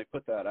remember when they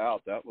put that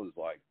out, that was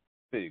like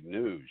big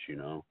news, you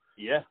know.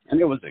 Yeah. And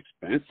it was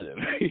expensive.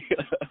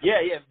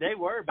 Yeah, they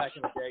were back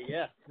in the day,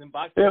 yeah. And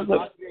box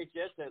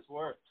VHS sets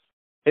were.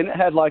 And it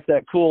had like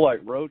that cool like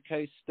road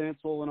case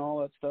stencil and all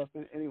that stuff.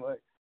 Anyway,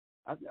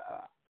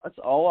 that's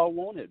all I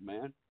wanted,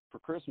 man, for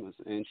Christmas.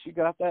 And she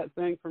got that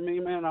thing for me,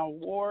 man. I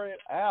wore it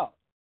out.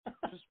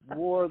 Just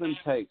wore them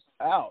tapes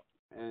out.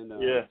 And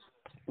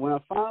when I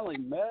finally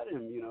met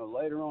him, you know,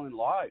 later on in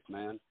life,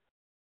 man,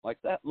 like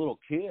that little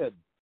kid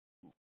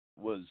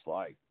was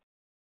like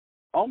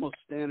almost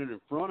standing in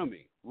front of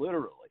me,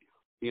 literally,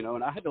 you know,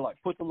 and I had to like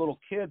put the little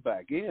kid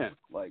back in.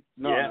 Like,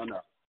 no,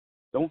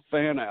 don't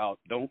fan out,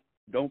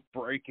 don't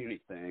break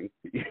anything,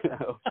 you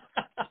know.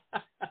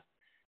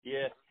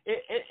 Yeah,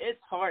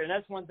 it's hard, and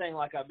that's one thing.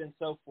 Like, I've been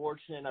so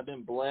fortunate, I've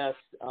been blessed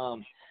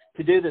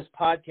to do this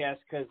podcast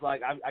because,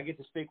 like, I get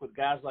to speak with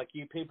guys like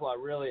you, people I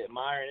really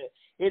admire.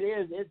 And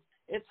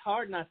it's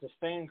hard not to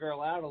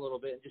fangirl out a little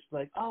bit and just be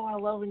like, oh, I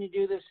love when you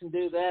do this and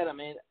do that. I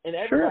mean, and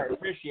everybody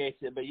appreciates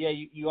it, but yeah,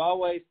 you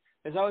always,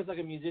 there's always like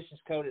a musician's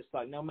code. It's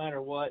like, no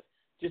matter what,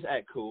 just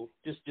act cool.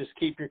 Just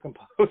keep your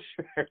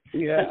composure.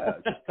 Yeah,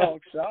 just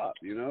talk shop.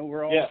 You know,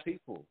 we're all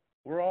people.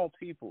 We're all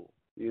people.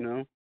 You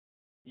know.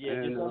 Yeah,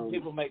 and, just some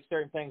people make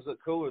certain things look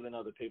cooler than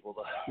other people,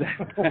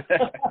 though.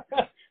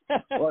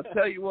 Well, I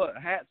tell you what,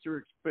 hats are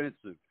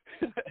expensive.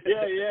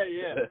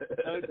 Yeah,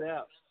 no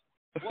doubt.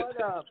 What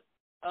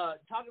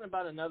talking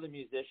about another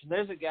musician,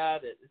 there's a guy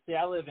that,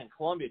 I live in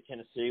Columbia,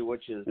 Tennessee,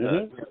 which is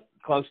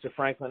close to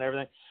Franklin and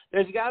everything.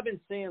 There's a guy I've been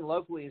seeing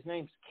locally. His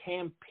name's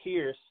Cam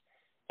Pierce,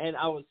 and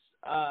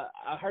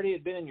I heard he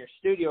had been in your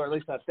studio, or at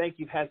least I think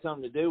you've had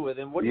something to do with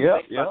him. What do you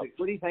think about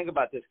what do you think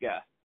about this guy?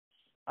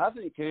 I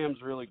think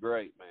Cam's really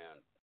great, man.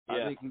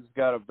 I think he's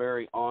got a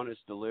very honest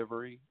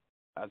delivery.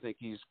 I think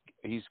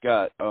he's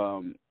got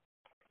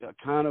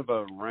kind of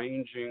a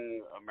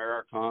ranging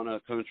Americana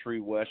country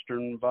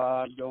western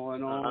vibe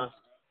going on.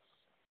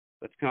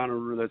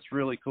 That's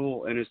really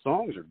cool, and his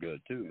songs are good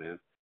too, man.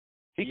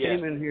 He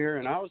came in here,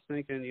 and I was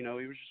thinking, you know,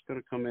 he was just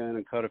going to come in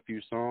and cut a few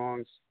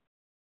songs,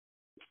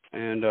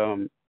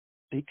 and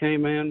he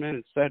came in, man,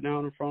 and sat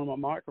down in front of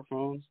my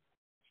microphones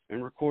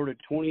and recorded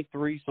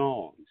 23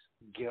 songs.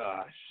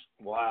 Gosh,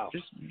 wow!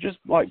 Just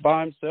like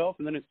by himself,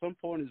 and then at some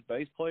point his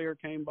bass player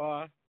came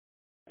by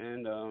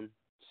and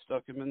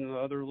stuck him in the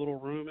other little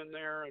room in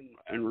there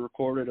and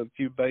recorded a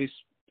few bass,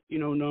 you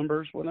know,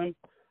 numbers with him.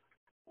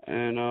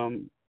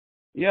 And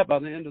by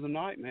the end of the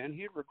night, man,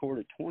 he had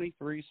recorded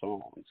 23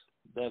 songs.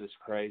 That is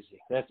crazy.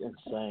 That's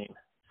insane.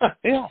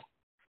 Yeah.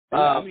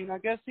 I mean, I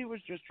guess he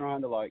was just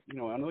trying to, like, you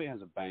know, I know he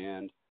has a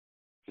band,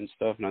 and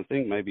stuff. And I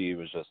think maybe he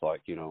was just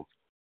like,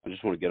 I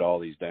just want to get all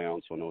these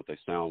down so I know what they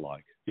sound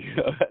like.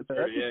 That's a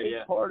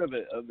big part of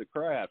it, of the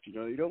craft.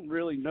 You don't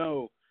really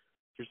know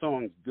if your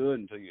song's good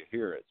until you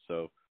hear it.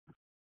 So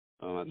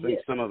I think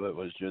some of it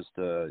was just,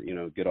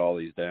 get all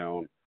these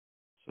down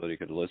so that he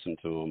could listen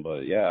to them.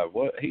 But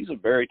he's a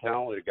very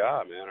talented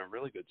guy, man. A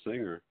really good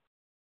singer.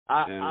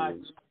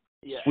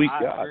 Sweet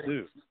guy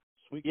too.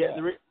 Sweet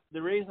guy.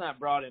 The reason I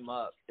brought him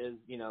up is,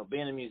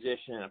 being a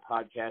musician and a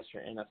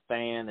podcaster and a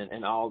fan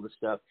and all the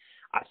stuff,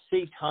 I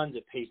see tons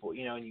of people,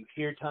 and you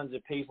hear tons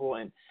of people.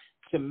 And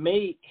to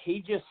me, he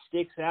just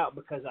sticks out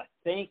because I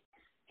think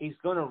he's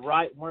going to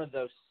write one of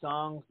those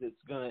songs that's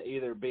going to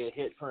either be a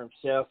hit for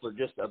himself or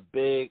just a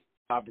big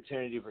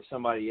opportunity for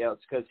somebody else,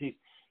 because he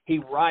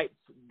writes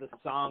the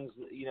songs,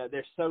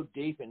 they're so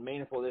deep and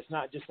meaningful. It's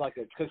not just like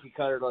a cookie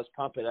cutter, let's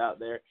pump it out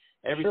there.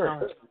 Every song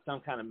has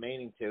some kind of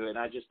meaning to it, and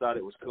I just thought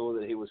it was cool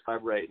that he was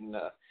collaborating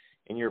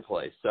in your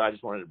place. So I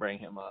just wanted to bring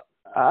him up.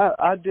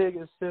 I dig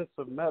his sense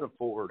of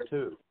metaphor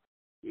too.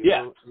 He's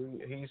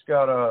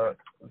got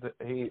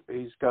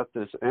he's got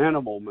this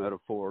animal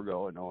metaphor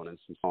going on in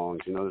some songs.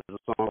 There's a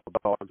song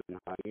about dogs and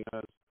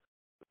hyenas.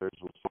 There's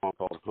a song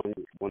called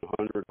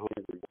 100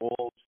 Hungry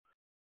Wolves.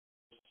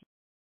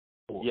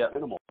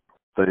 Animal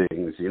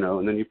things,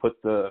 and then you put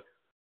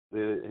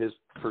his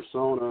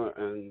persona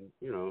and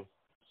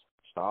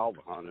style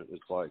behind it.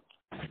 It's like,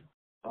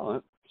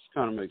 that just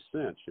kind of makes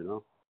sense,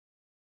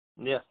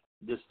 Yeah,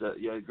 just a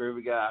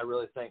groovy guy. I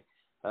really think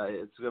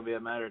it's going to be a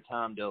matter of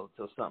time till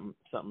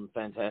something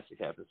fantastic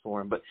happens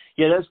for him. But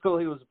that's cool.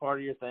 He was a part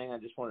of your thing. I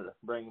just wanted to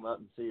bring him up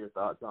and see your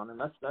thoughts on him.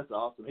 That's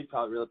awesome. He'd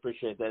probably really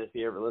appreciate that if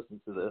he ever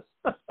listens to this.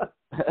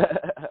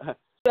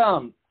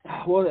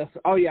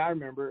 I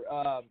remember.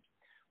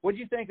 What do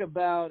you think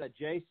about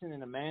Jason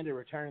and Amanda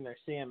returning their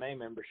CMA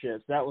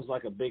memberships? That was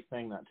like a big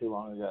thing not too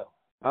long ago.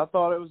 I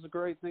thought it was a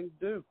great thing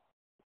to do.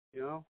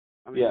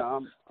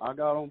 I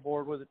got on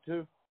board with it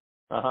too.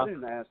 I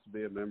didn't ask to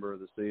be a member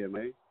of the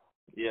CMA.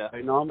 Yeah.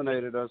 They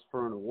nominated us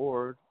for an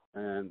award,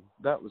 and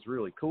that was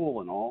really cool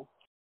and all.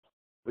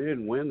 We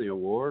didn't win the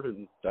award,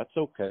 and that's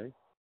okay.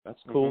 That's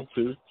cool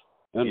too,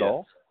 and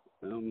all.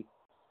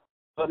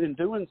 But in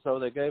doing so,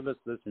 they gave us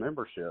this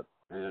membership,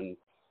 and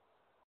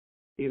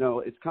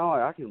it's kind of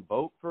like I can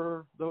vote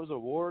for those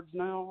awards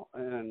now,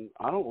 and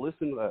I don't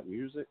listen to that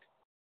music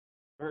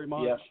very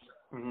much. Yeah.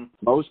 Mm-hmm.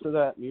 Most of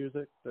that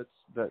music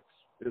that's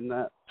in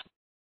that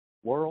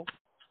world.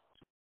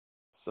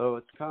 So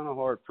it's kind of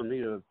hard for me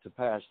to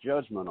pass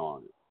judgment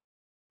on it.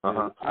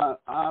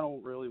 I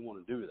don't really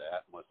want to do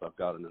that unless I've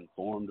got an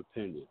informed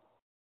opinion.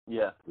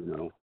 Yeah. I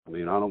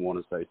don't want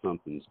to say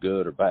something's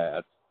good or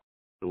bad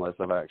unless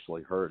I've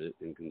actually heard it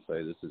and can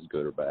say this is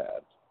good or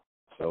bad.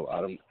 So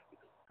I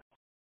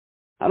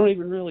don't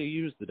even really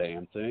use the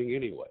damn thing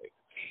anyway.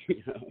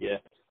 Yeah.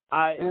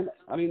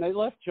 They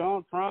left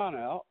John Prine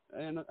out,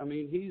 and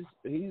he's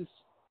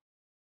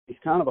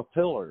kind of a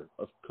pillar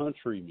of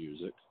country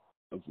music,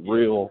 of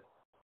real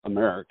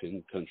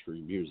American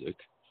country music.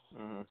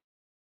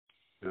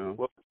 Mm-hmm.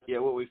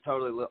 What we've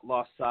totally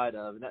lost sight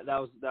of, and that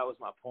was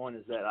my point,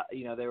 is that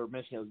they were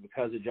mentioning it was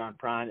because of John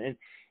Prine, and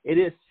it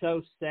is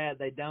so sad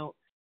they don't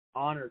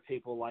honor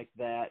people like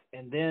that.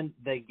 And then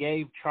they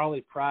gave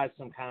Charlie Pride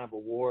some kind of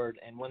award,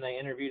 and when they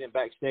interviewed him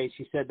backstage,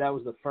 he said that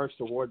was the first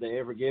award they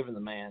ever given the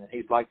man.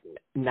 He's like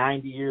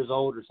 90 years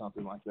old or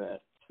something like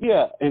that.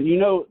 Yeah, and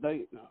there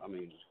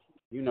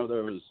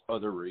was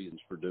other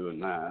reasons for doing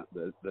that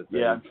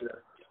they I'm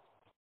sure.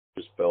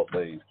 Just felt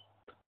they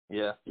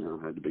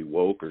had to be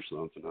woke or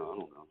something. I don't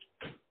know.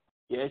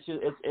 Yeah,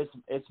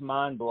 it's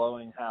mind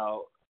blowing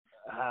how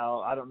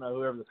I don't know,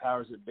 whoever the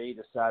powers that be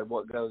decide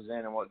what goes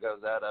in and what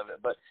goes out of it,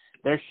 but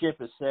their ship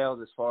has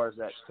sailed as far as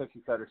that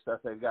cookie cutter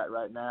stuff they've got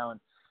right now. And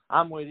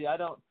I'm with you.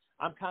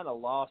 I'm kind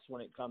of lost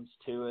when it comes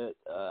to it.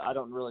 I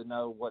don't really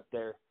know what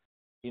they've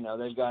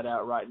got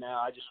out right now.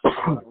 I just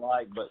what I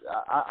like, but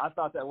I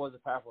thought that was a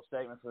powerful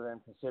statement for them,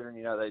 considering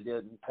they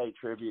didn't pay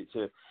tribute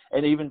to,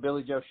 and even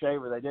Billy Joe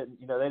Shaver, they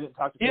didn't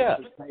talk to people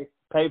who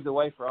paved the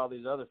way for all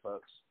these other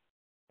folks.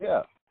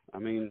 Yeah,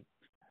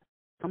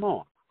 come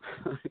on.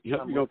 You're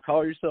going to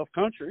call yourself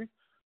country.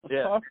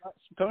 Let's talk about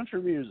some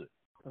country music.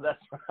 That's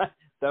right.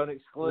 Don't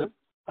exclude.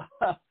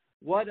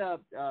 What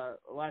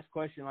last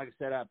question, like I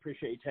said, I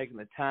appreciate you taking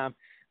the time.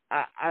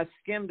 I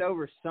skimmed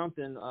over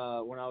something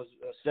when I was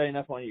studying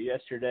up on you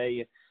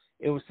yesterday.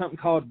 It was something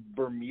called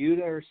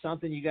Bermuda or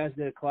something. You guys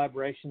did a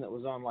collaboration that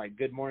was on like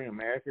Good Morning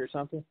America or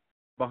something?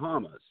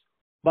 Bahamas.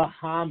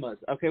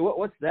 Okay,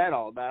 what's that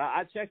all about?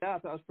 I checked out. I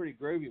thought it was pretty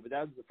groovy, but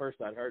that was the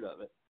first I'd heard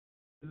of it.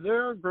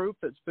 They're a group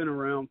that's been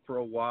around for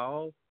a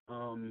while.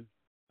 I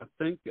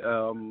think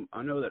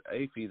I know that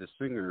Afy, the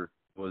singer,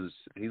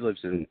 he lives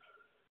in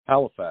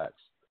Halifax,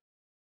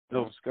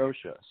 Nova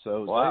Scotia.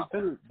 So wow.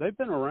 they've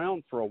been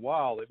around for a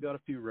while. They've got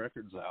a few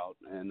records out,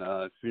 and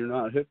if you're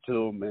not hip to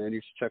them, man,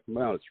 you should check them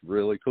out. It's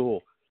really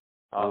cool.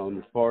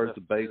 As far as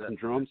the bass and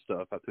drum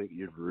stuff, I think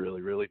you'd really,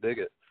 really dig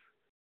it.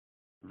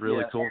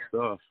 Really cool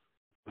stuff.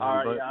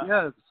 But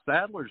yeah,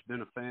 Sadler's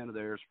been a fan of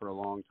theirs for a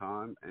long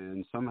time,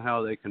 and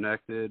somehow they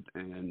connected,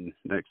 and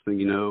next thing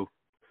you know,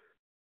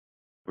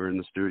 we're in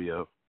the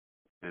studio,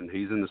 and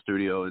he's in the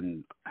studio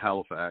in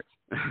Halifax.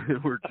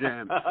 We're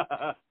jamming.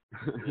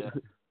 Yeah.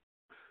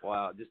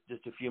 Wow,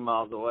 just a few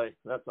miles away.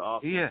 That's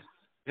awesome. Yeah,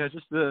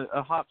 just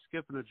a hop,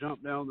 skip, and a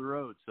jump down the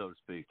road, so to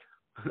speak.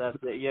 That's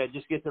it. Yeah,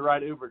 just get the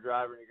right Uber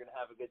driver, and you're gonna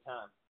have a good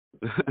time.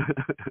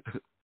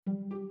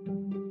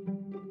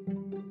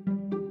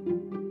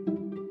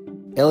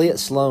 Elliot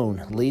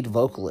Sloan, lead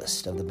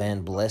vocalist of the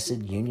band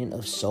Blessed Union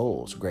of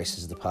Souls,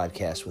 graces the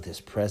podcast with his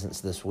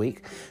presence this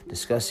week,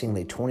 discussing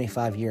the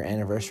 25-year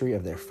anniversary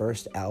of their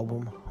first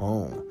album,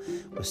 Home,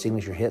 with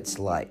signature hits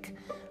like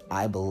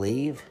I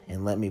Believe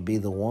and Let Me Be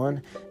the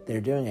One. They're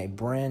doing a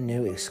brand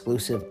new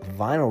exclusive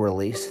vinyl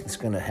release that's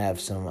going to have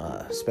some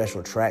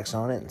special tracks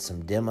on it and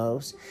some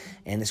demos,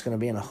 and it's going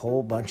to be in a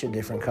whole bunch of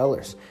different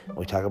colors.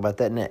 We talk about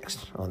that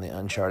next on the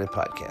Uncharted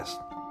podcast.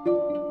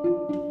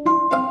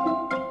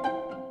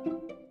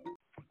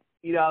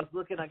 You know,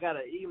 I got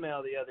an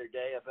email the other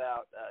day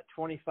about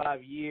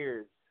 25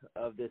 years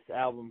of this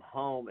album,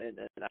 Home, and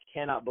I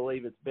cannot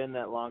believe it's been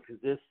that long,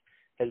 because this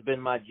has been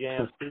my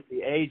jam through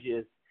the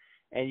ages,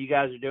 and you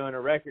guys are doing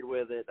a record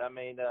with it. I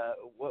mean,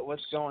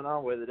 what's going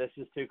on with it? That's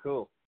just too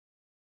cool.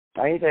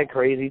 Ain't that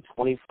crazy?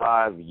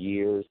 25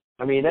 years.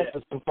 I mean, that's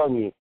just so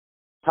funny.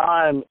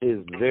 Time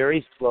is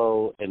very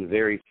slow and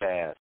very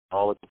fast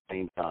all at the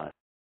same time.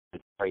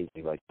 It's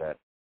crazy like that.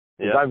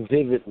 Yeah. I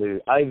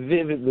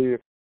vividly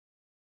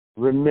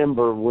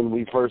remember when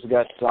we first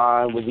got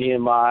signed with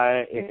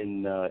EMI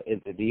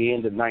at the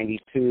end of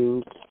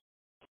 '92,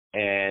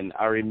 and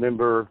I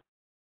remember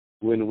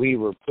when we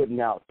were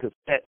putting out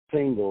cassette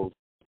singles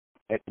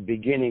at the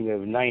beginning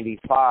of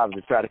 '95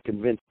 to try to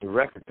convince the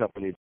record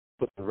company to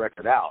put the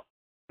record out.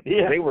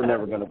 Yeah. They weren't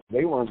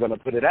gonna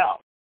put it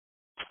out.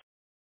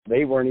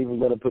 They weren't even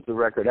gonna put the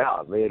record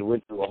out. They had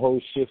went through a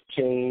whole shift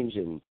change,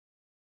 and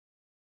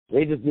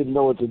they just didn't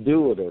know what to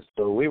do with us.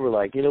 So we were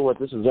like, you know what,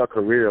 this is our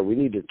career. We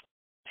need to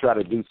try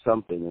to do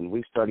something, and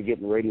we started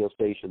getting radio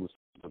stations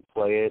to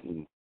play it,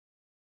 and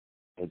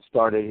it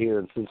started here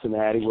in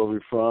Cincinnati, where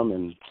we're from,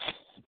 and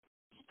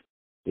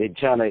it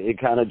kind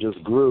of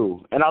just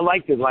grew. And I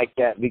liked it like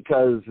that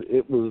because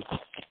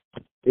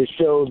it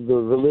showed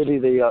the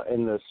validity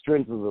and the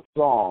strength of the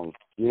song.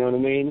 You know what I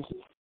mean?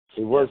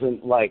 It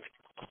wasn't like,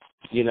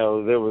 you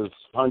know, there was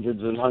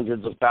hundreds and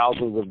hundreds of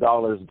thousands of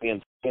dollars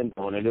being spent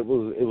on it. It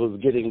was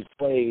getting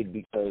played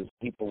because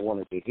people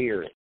wanted to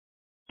hear it.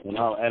 And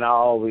I'll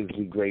always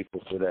be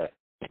grateful for that.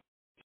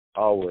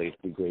 Always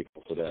be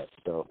grateful for that.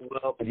 So,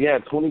 yeah,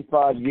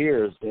 25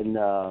 years. And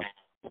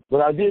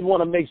but I did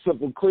want to make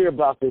something clear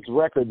about this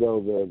record,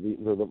 though,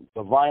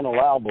 the vinyl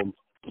album,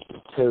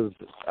 because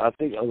I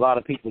think a lot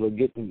of people are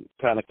getting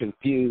kind of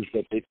confused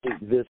that they think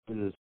this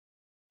is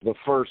the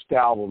first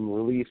album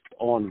released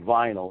on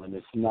vinyl, and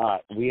it's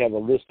not. We have a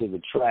list of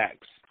the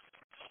tracks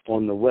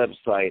on the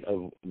website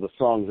of the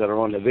songs that are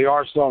on there. There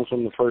are songs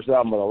from the first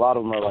album, but a lot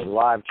of them are like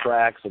live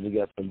tracks, and we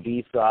got some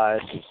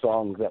B-sides and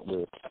songs that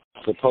were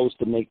supposed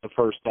to make the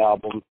first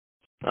album.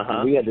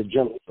 We had to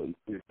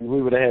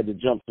we would have had to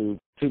jump through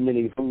too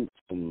many hoops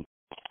and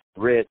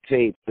red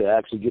tape to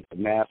actually get the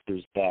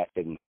masters back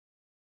and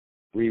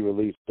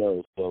re-release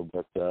those. So,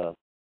 but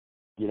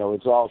you know,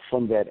 it's all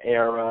from that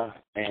era,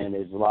 and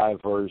it's live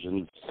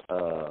versions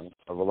of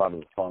a lot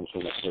of the songs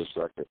from that first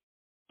record.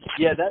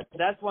 Yeah,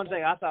 that's one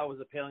thing I thought was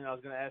appealing. I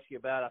was going to ask you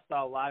about. I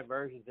saw live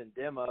versions and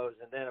demos,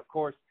 and then of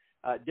course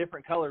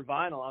different colored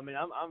vinyl. I mean,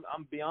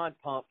 I'm beyond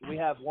pumped. We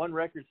have one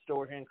record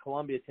store here in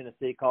Columbia,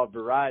 Tennessee, called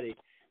Variety,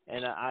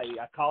 and I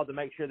called to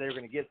make sure they were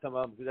going to get some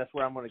of them, because that's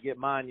where I'm going to get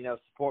mine. You know,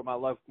 support my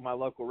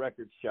local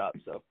record shop.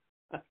 So.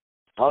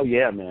 Oh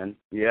yeah, man.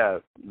 Yeah,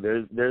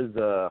 there's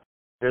a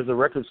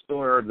record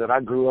store that I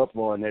grew up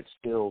on that's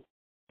still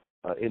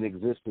in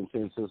existence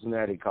in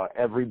Cincinnati called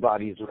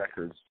Everybody's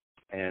Records,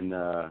 and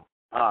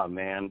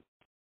man,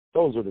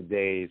 those were the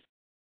days.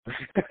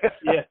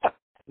 Yeah,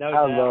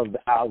 I love the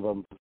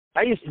album.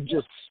 I used to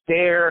just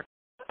stare.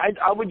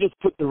 I would just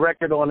put the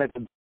record on at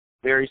the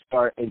very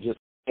start and just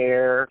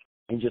stare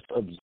and just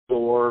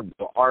absorb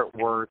the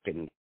artwork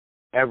and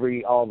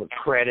all the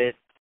credits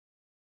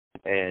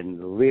and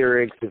the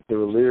lyrics, if there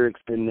were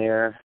lyrics in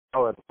there.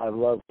 Oh, I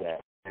love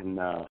that. And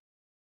I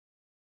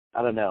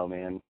don't know,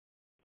 man.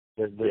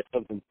 There's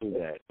something to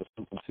that. There's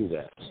something to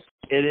that.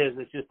 It is.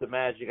 It's just the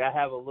magic. I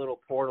have a little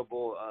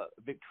portable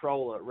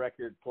Victrola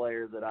record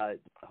player that I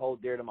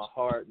hold dear to my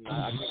heart, and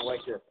I can't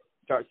wait to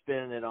start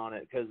spinning it on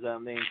it, because I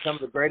mean, some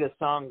of the greatest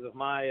songs of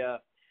my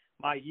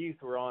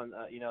youth were on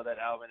that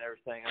album and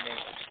everything. I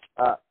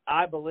mean,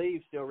 I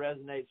Believe still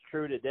resonates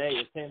true today.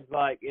 It seems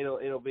like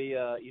it'll be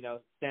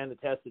stand the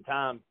test of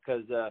time,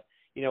 because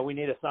we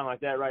need a song like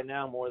that right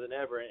now more than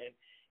ever. And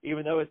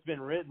even though it's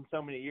been written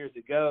so many years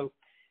ago,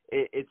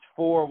 it's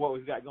for what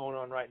we've got going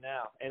on right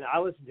now. And I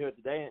listened to it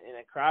today and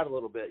I cried a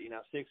little bit.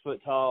 6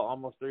 foot tall,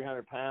 almost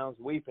 300 pounds,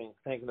 weeping,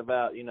 thinking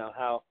about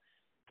how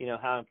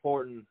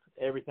important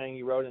everything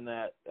you wrote in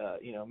that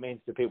means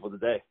to people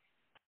today.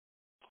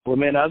 Well,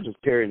 man, I was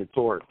just carrying the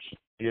torch.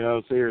 You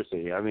know,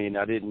 seriously. I mean,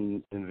 I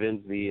didn't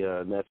invent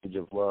the message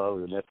of love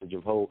or the message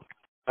of hope.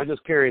 I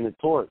just carrying the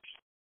torch.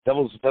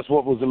 That's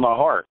what was in my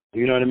heart.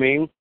 You know what I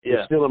mean? Yeah.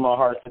 It's still in my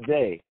heart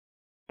today.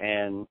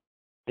 And,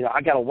 you know,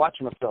 I got to watch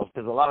myself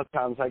because a lot of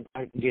times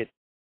I get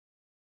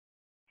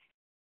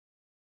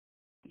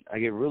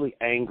really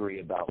angry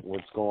about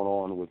what's going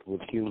on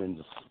with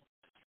humans.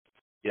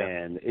 Yeah.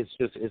 And it's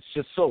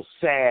just so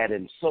sad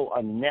and so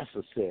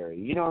unnecessary.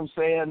 You know what I'm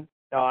saying?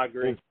 No, I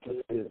agree.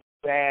 It's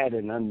sad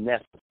and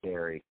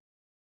unnecessary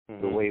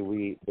the way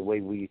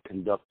we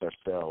conduct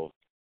ourselves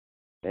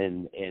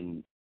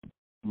in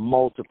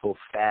multiple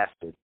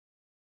facets.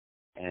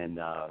 And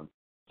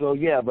so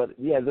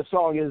the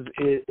song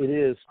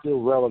is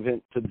still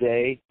relevant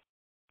today.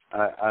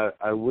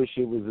 I wish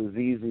it was as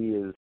easy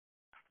as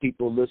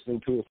people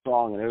listening to a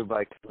song and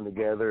everybody coming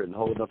together and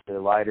holding up their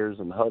lighters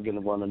and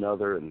hugging one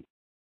another, and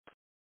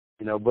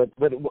you know, but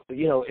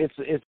you know, it's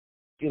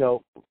you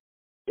know,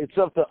 it's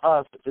up to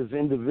us as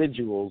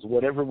individuals,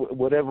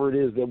 whatever it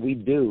is that we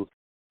do,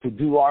 to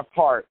do our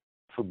part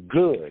for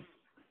good.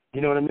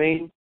 You know what I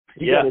mean?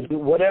 You got to do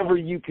whatever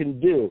you can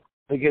do.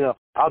 Like, you know,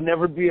 I'll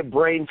never be a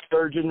brain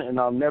surgeon and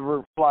I'll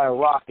never fly a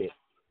rocket.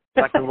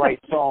 I can write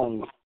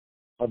songs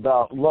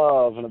about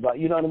love and about,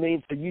 you know what I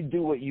mean? So you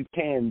do what you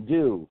can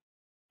do.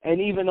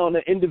 And even on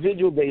an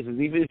individual basis,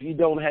 even if you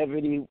don't have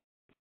any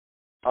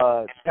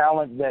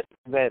talent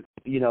that,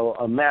 you know,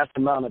 a mass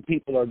amount of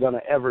people are going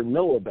to ever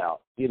know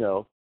about, you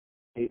know,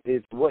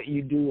 it's what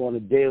you do on a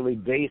daily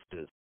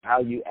basis, how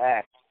you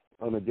act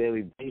on a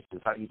daily basis,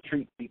 how you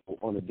treat people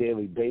on a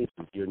daily basis,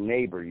 your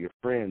neighbor, your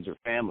friends, your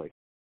family.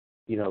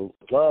 You know,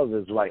 love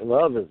is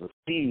a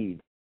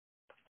seed,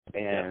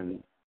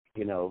 and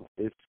you know,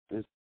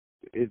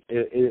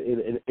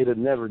 it'll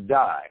never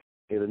die.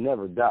 It'll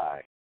never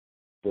die.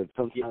 But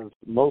sometimes,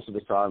 most of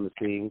the time, it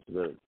seems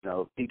that, you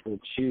know, people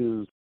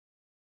choose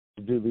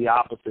to do the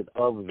opposite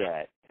of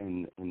that,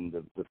 and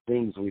the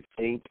things we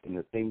think and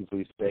the things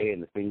we say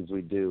and the things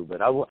we do.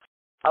 But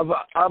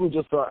I'm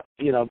just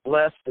you know,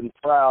 blessed and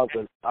proud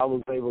that I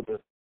was able to,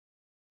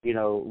 you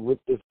know, with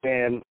this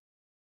band,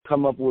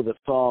 come up with a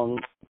song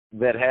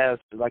that has,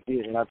 like,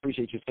 and I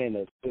appreciate you saying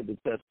that, stood the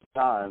test of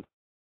time,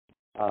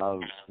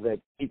 that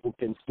people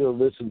can still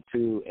listen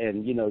to,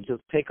 and, you know,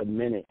 just take a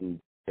minute and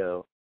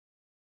go,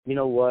 you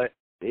know what,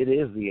 it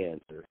is the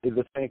answer. It's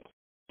the thing,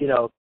 you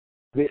know,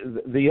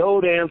 the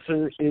old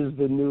answer is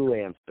the new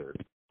answer,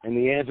 and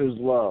the answer is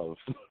love.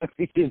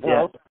 You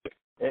know,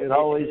 it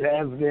always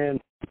has been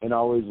and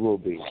always will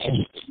be.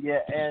 Yeah,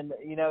 and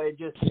you know, it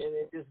just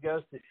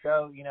goes to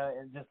show, you know,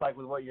 and just like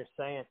with what you're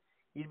saying,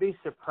 you'd be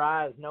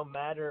surprised, no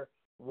matter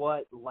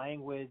what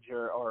language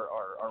or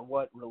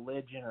what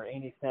religion or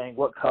anything,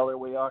 what color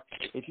we are,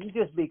 if you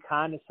just be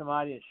kind to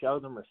somebody and show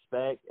them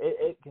respect,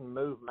 it can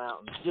move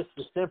mountains. Just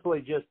to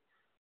simply just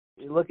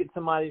look at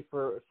somebody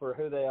for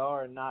who they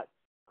are and not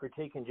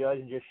critique and judge,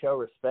 and just show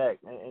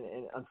respect.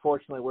 And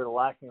unfortunately, we're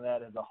lacking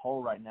that as a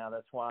whole right now.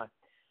 That's why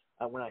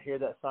when I hear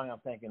that song, I'm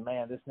thinking,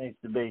 man, this needs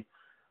to be,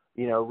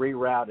 you know,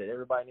 rerouted.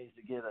 Everybody needs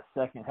to get a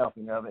second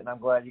helping of it, and I'm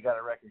glad you got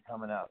a record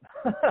coming out.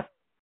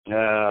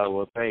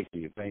 Well, thank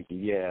you.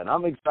 Yeah, and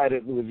I'm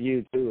excited with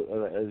you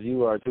too, as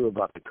you are too,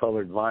 about the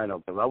colored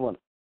vinyl, because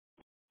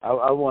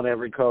I want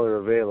every color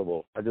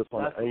available. I just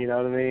want, you know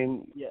what I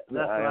mean? Yeah,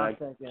 that's what I'm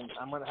thinking.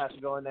 I'm going to have to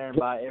go in there and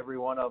buy every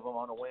one of them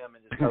on a whim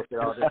and just hope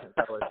they're all different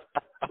colors.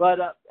 But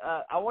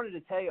I wanted to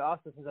tell you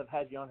also, since I've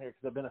had you on here,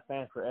 because I've been a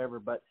fan forever,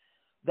 but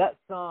that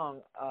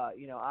song,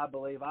 you know, I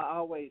believe, I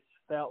always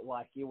felt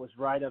like it was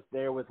right up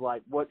there with,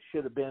 like, what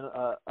should have been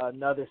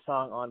another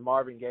song on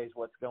Marvin Gaye's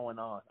What's Going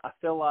On. I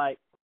feel like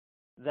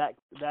that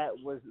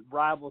was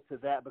rival to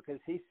that, because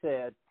he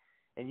said,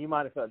 and you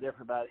might have felt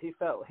different about it, he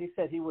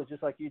said he was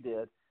just like you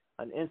did,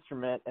 an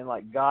instrument, and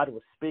like God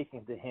was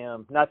speaking to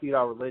him, not to get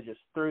all religious,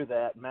 through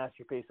that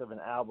masterpiece of an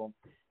album.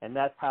 And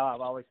that's how I've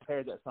always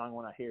paired that song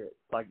when I hear it.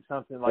 Like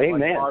something like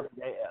Marvin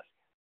Gaye-esque.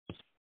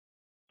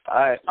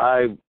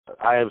 I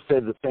have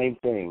said the same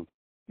thing.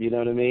 You know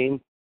what I mean?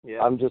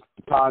 Yeah. I'm just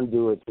a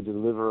conduit to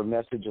deliver a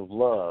message of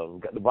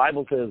love. The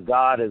Bible says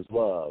God is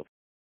love.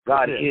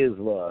 God is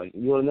love.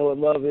 You want to know what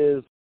love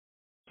is?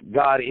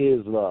 God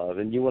is love.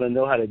 And you want to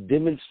know how to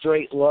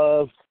demonstrate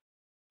love?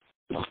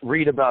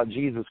 Read about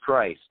Jesus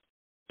Christ.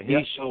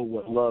 He showed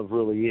what love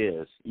really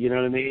is. You know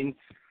what I mean?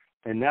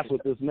 And that's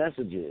what this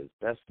message is.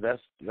 That's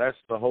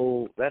the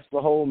whole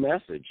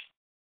message.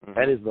 Mm-hmm.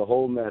 That is the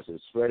whole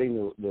message.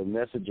 Spreading the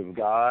message of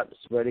God,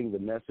 spreading the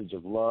message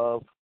of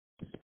love.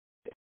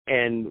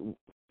 And,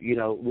 you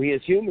know, we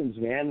as humans,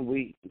 man,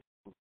 we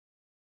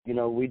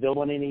don't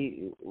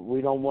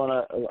want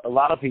a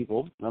lot of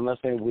people, I'm not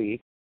saying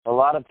we, a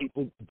lot of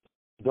people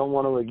don't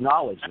want to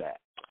acknowledge that.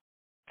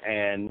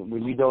 And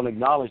when you don't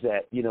acknowledge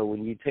that, you know,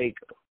 when you take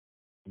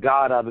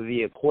God out of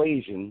the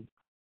equation,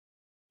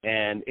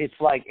 and it's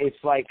like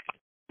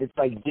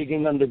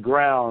digging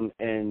underground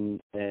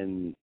and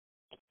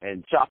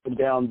chopping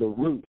down the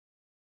root.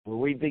 What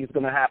we think is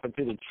going to happen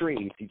to the tree,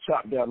 if you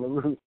chop down the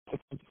root,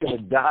 it's going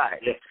to die.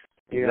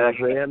 You know what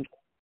I'm saying?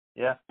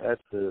 Yeah,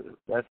 That's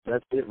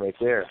it right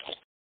there.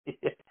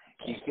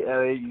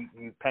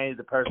 You painted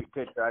the perfect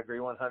picture. I agree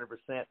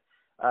 100%.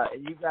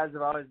 You guys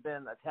have always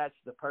been attached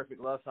to the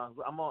perfect love songs.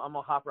 I'm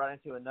gonna hop right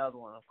into another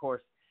one, of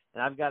course,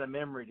 and I've got a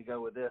memory to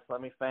go with this.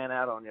 Let me fan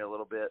out on you a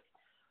little bit.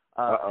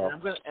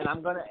 And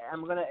I'm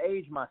gonna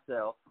age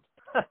myself.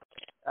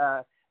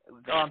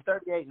 I'm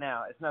 38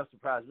 now. It's no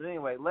surprise. But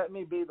anyway, Let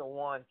Me Be the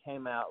One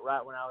came out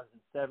right when I was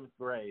in 7th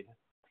grade.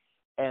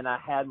 And I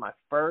had my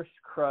first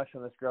crush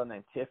on this girl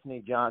named Tiffany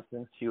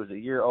Johnson. She was a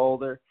year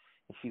older,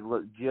 and she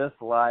looked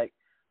just like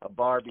a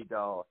Barbie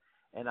doll.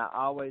 And I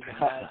always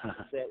imagined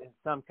that in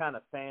some kind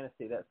of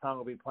fantasy that song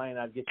would be playing,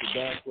 I'd get to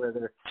dance with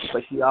her,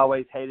 but she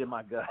always hated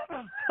my guts.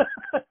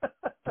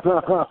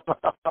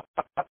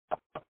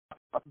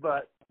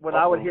 But when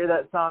I would hear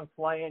that song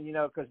playing,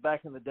 because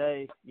back in the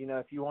day,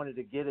 if you wanted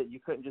to get it, you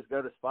couldn't just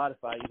go to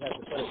Spotify. You had to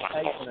put a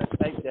tape in a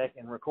tape deck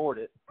and record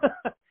it.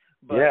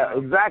 But, yeah,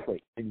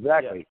 exactly.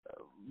 Yeah.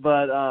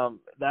 But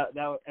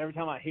that every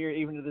time I hear it,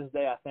 even to this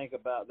day, I think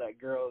about that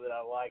girl that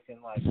I liked,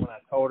 and like when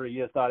I told her,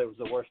 you thought it was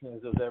the worst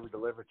news that was ever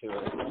delivered to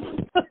her.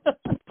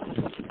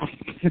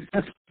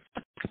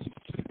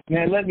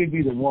 Man, Let Me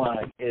Be the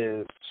One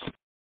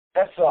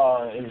that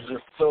song is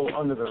just so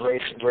under the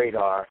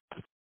radar,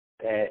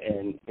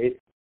 and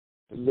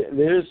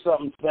there's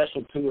something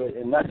special to it,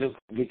 and not just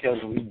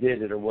because we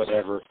did it or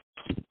whatever,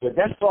 but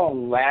that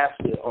song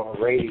lasted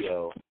on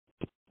radio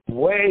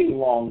way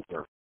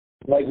longer.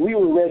 Like, we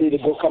were ready to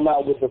go come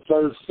out with the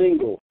third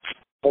single,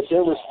 but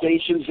there were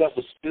stations that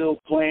were still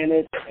playing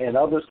it, and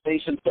other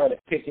stations started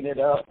picking it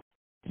up.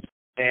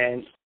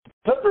 And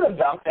something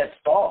about that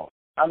song,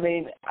 I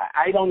mean,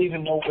 I don't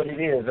even know what it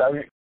is.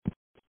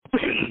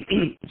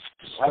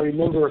 I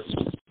remember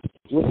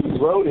when we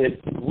wrote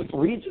it,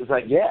 we just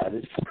like, yeah,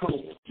 this is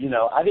cool.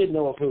 I didn't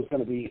know if it was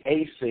going to be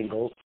a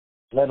single,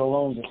 let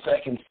alone the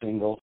second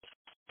single,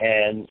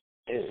 and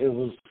it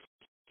was.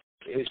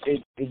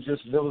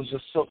 There was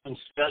just something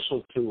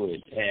special to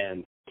it,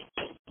 and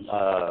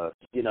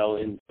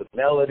in the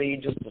melody,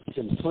 just the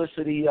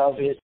simplicity of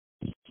it,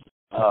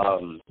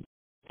 and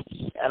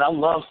I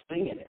love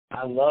singing it.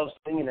 I love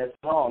singing that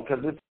song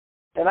because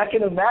and I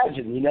can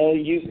imagine,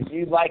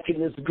 you liking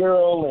this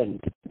girl,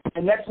 and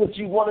that's what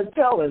you want to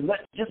tell her.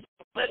 Let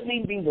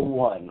me be the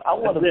one. I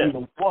want to be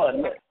the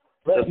one.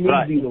 Let me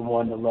be the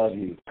one to love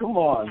you. Come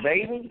on,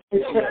 baby.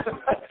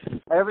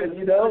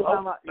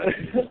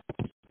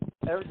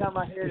 Every time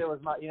I hear it, it was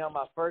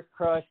my first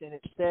crush, and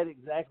it said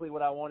exactly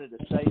what I wanted to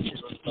say to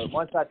her. But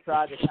once I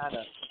tried to kind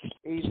of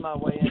ease my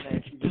way in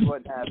there, she just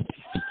wouldn't have it.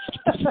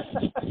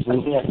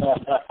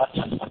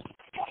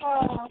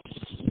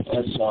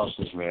 That's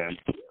awesome, man.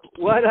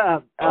 What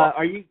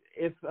are you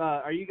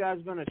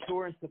guys going to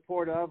tour in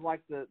support of like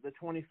the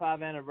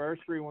 25th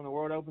anniversary when the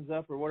world opens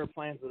up, or what are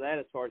plans for that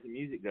as far as the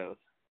music goes?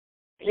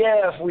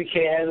 Yeah, if we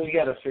can, we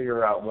got to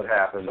figure out what's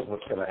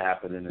going to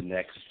happen in the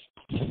next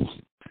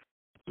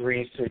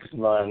 3-6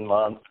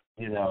 months.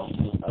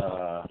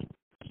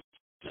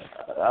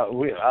 I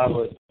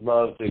would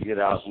love to get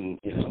out and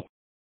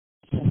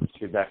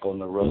get back on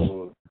the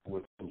road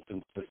with some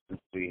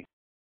consistency.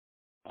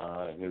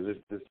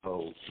 This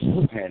whole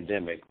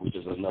pandemic, which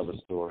is another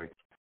story,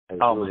 has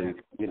really,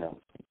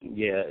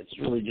 it's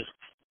really just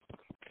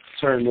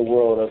turned the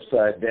world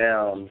upside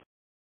down.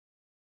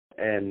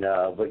 And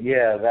but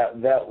yeah,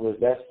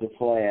 that's the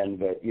plan.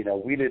 But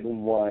we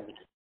didn't want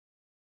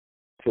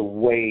to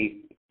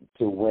wait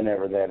to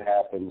whenever that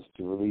happens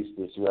to release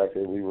this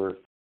record. We were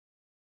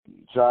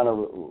trying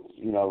to,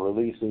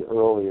 release it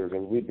earlier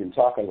because we've been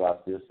talking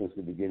about this since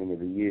the beginning of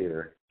the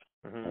year,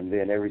 and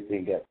then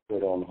everything got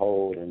put on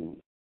hold, and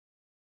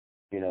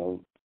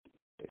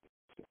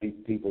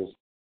people's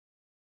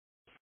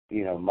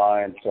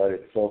minds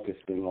started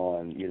focusing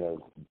on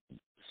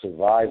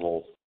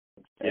survival,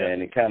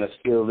 and it kind of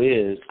still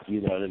is. You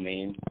know what I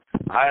mean?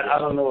 I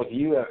don't know if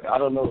you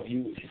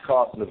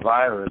caught the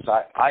virus.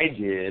 I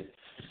did.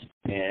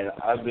 And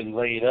I've been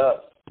laid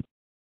up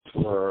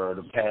for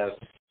the past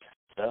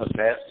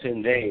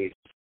 10 days.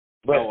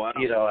 But, I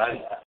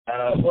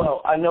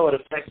know it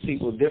affects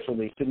people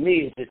differently. To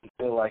me, it didn't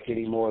feel like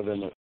any more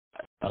than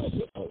a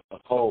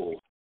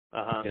cold.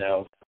 I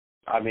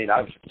mean,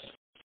 last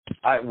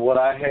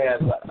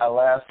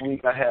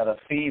week I had a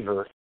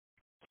fever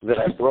that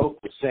I broke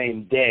the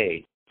same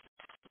day.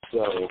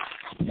 So,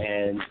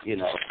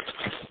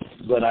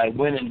 but I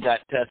went and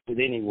got tested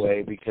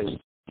anyway because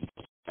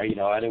I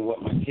didn't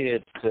want my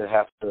kids to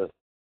have to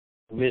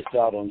miss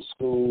out on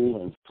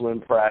school and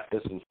swim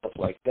practice and stuff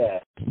like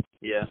that.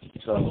 Yeah.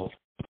 So,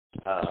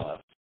 so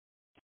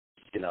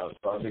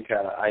I've been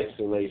kind of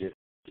isolated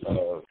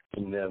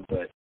from them.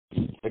 But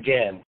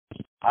again,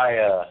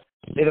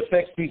 it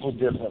affects people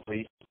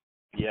differently.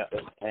 Yeah.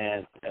 But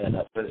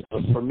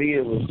for me,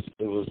 it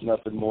was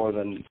nothing more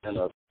than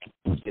a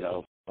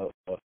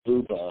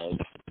flu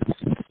bug,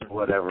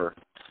 whatever.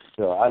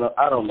 So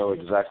I don't know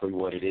exactly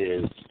what it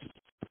is.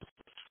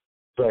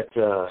 But,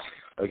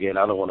 again,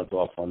 I don't want to go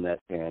off on that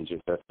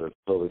tangent. That's a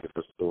totally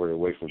different story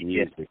away from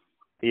music.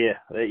 Yeah,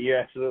 you're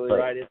absolutely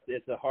right.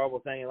 It's a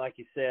horrible thing. And like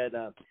you said,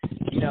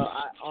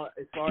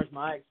 as far as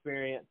my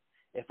experience,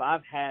 if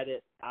I've had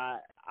it, I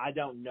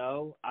don't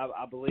know.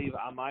 I believe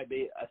I might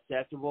be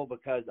susceptible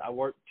because I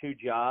work 2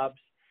 jobs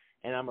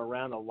and I'm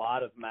around a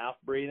lot of mouth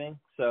breathing.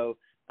 So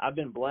I've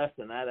been blessed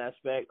in that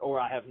aspect, or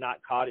I have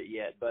not caught it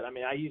yet. But, I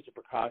mean, I use the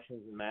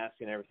precautions and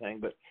mask and everything.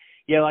 But,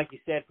 yeah, like you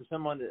said, for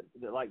someone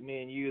that like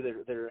me and you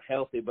that are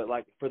healthy, but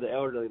like for the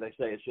elderly, they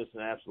say it's just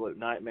an absolute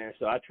nightmare.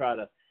 So I try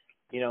to,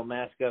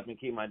 mask up and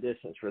keep my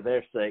distance for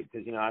their sake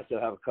because, I still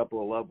have a couple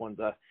of loved ones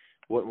I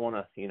wouldn't want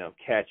to,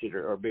 catch it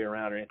or be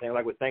around or anything.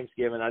 Like with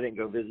Thanksgiving, I didn't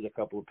go visit a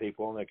couple of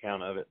people on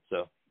account of it.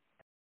 So.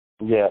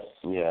 Yeah.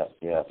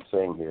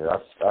 Same here.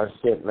 I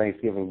spent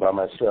Thanksgiving by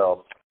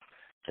myself,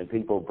 and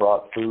people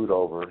brought food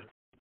over.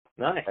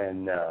 Nice.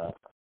 And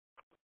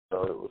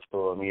so it was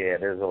full.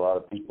 There's a lot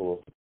of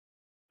people,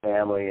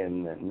 family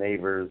and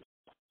neighbors,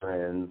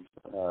 friends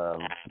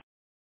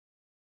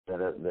that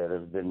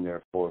have been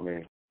there for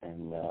me.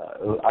 And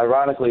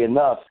ironically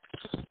enough,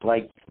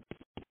 like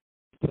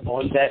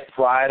on that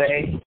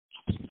Friday,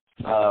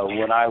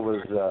 when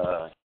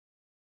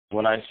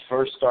I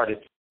first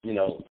started,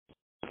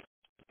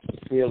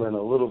 feeling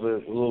a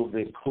little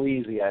bit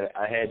queasy,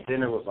 I had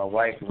dinner with my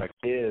wife and my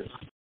kids.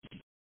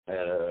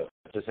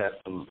 Just had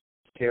some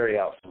carry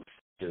out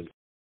food,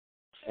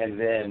 and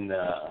then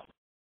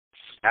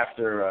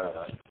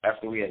after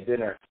we had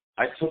dinner,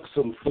 I took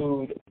some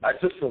food. I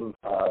took some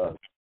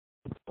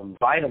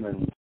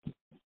vitamins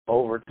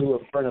over to a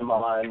friend of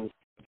mine's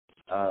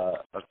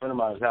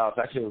house.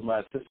 Actually, it was my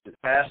assistant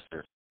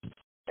pastor,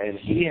 and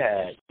he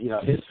had,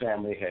 his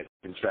family had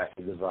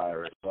contracted the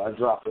virus. So I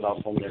dropped it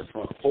off on their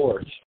front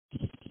porch,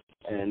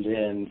 and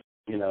then,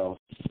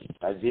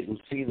 I didn't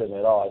see them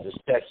at all. I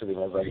just texted him.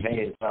 I was like,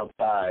 hey, it's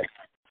outside.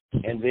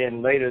 And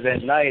then later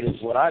that night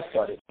is when I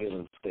started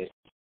feeling sick.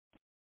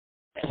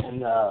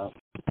 And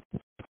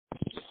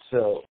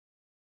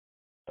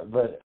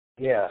but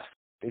yeah,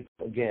 it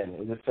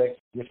affects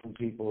different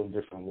people in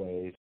different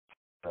ways.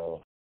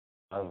 So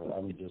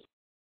I'm just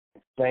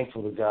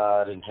thankful to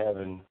God in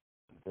heaven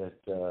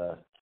that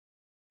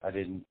I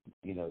didn't,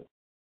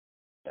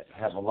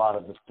 have a lot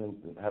of the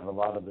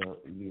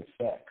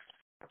effects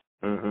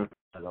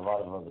that a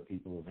lot of other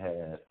people have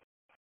had.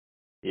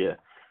 Yeah,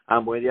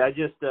 I'm with you. I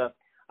just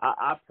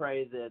I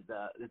pray that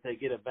they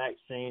get a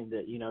vaccine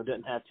that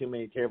doesn't have too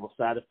many terrible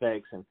side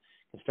effects and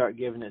can start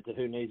giving it to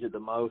who needs it the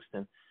most,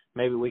 and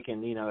maybe we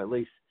can at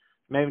least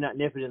maybe not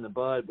nip it in the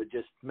bud, but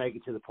just make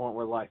it to the point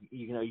where like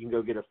you can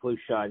go get a flu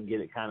shot and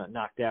get it kind of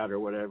knocked out or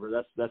whatever.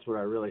 That's what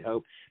I really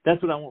hope.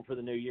 That's what I want for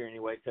the new year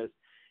anyway, because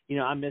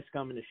I miss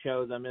coming to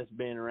shows. I miss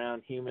being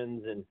around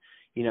humans and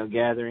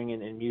gathering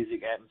and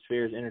music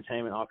atmospheres,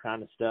 entertainment, all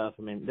kind of stuff.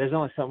 I mean, there's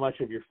only so much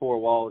of your 4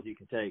 walls you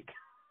can take.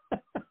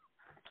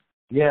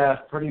 Yeah,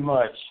 pretty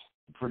much.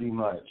 I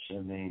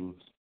mean,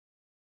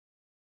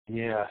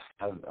 yeah,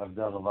 I've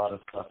done a lot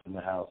of stuff in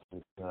the house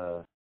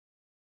that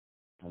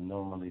I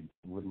normally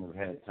wouldn't have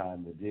had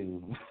time to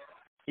do.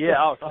 Yeah,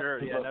 oh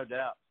sure, yeah, no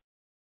doubt.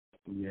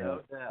 Yeah.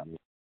 No doubt.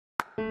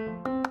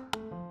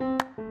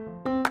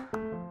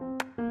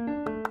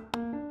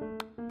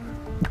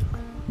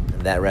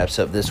 That wraps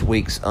up this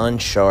week's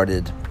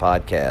Uncharted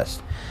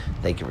podcast.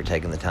 Thank you for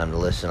taking the time to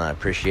listen. I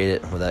appreciate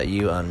it. Without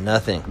you, I'm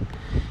nothing.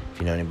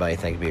 If you know anybody you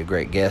think would be a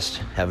great guest,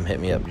 have them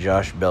hit me up,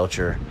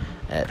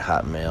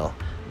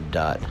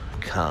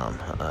 joshbelcher@hotmail.com.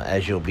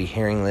 As you'll be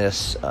hearing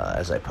this,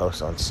 as I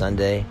post on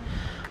Sunday,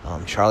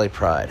 Charley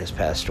Pride has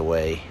passed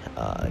away.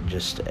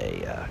 Just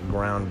a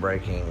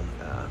groundbreaking,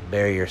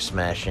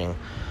 barrier-smashing,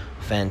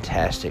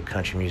 fantastic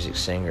country music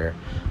singer,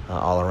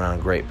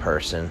 all-around great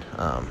person.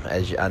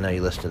 As I know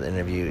you listened to the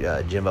interview,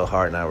 Jimbo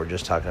Hart and I were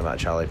just talking about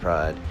Charley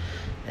Pride,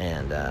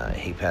 and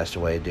he passed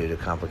away due to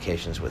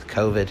complications with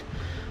COVID.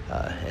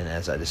 And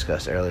as I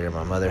discussed earlier,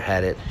 my mother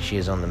had it. She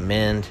is on the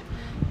mend,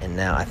 and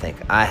now I think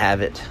I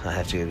have it. I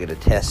have to go get a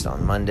test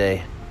on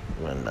Monday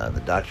when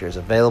the doctor is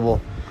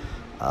available.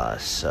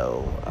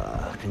 So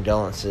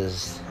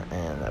condolences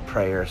and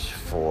prayers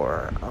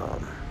for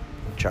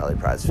Charley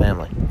Pride's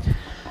family.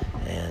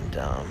 And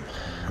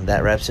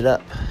that wraps it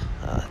up.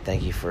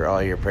 Thank you for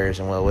all your prayers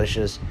and well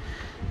wishes.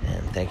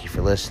 And thank you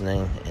for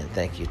listening. And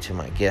thank you to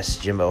my guests,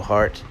 Jimbo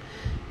Hart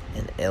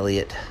and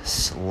Elliot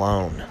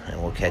Sloan.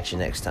 And we'll catch you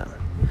next time.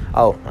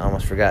 Oh, I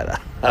almost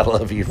forgot. I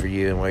love you for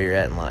you and where you're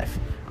at in life.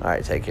 All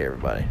right, take care,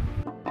 everybody.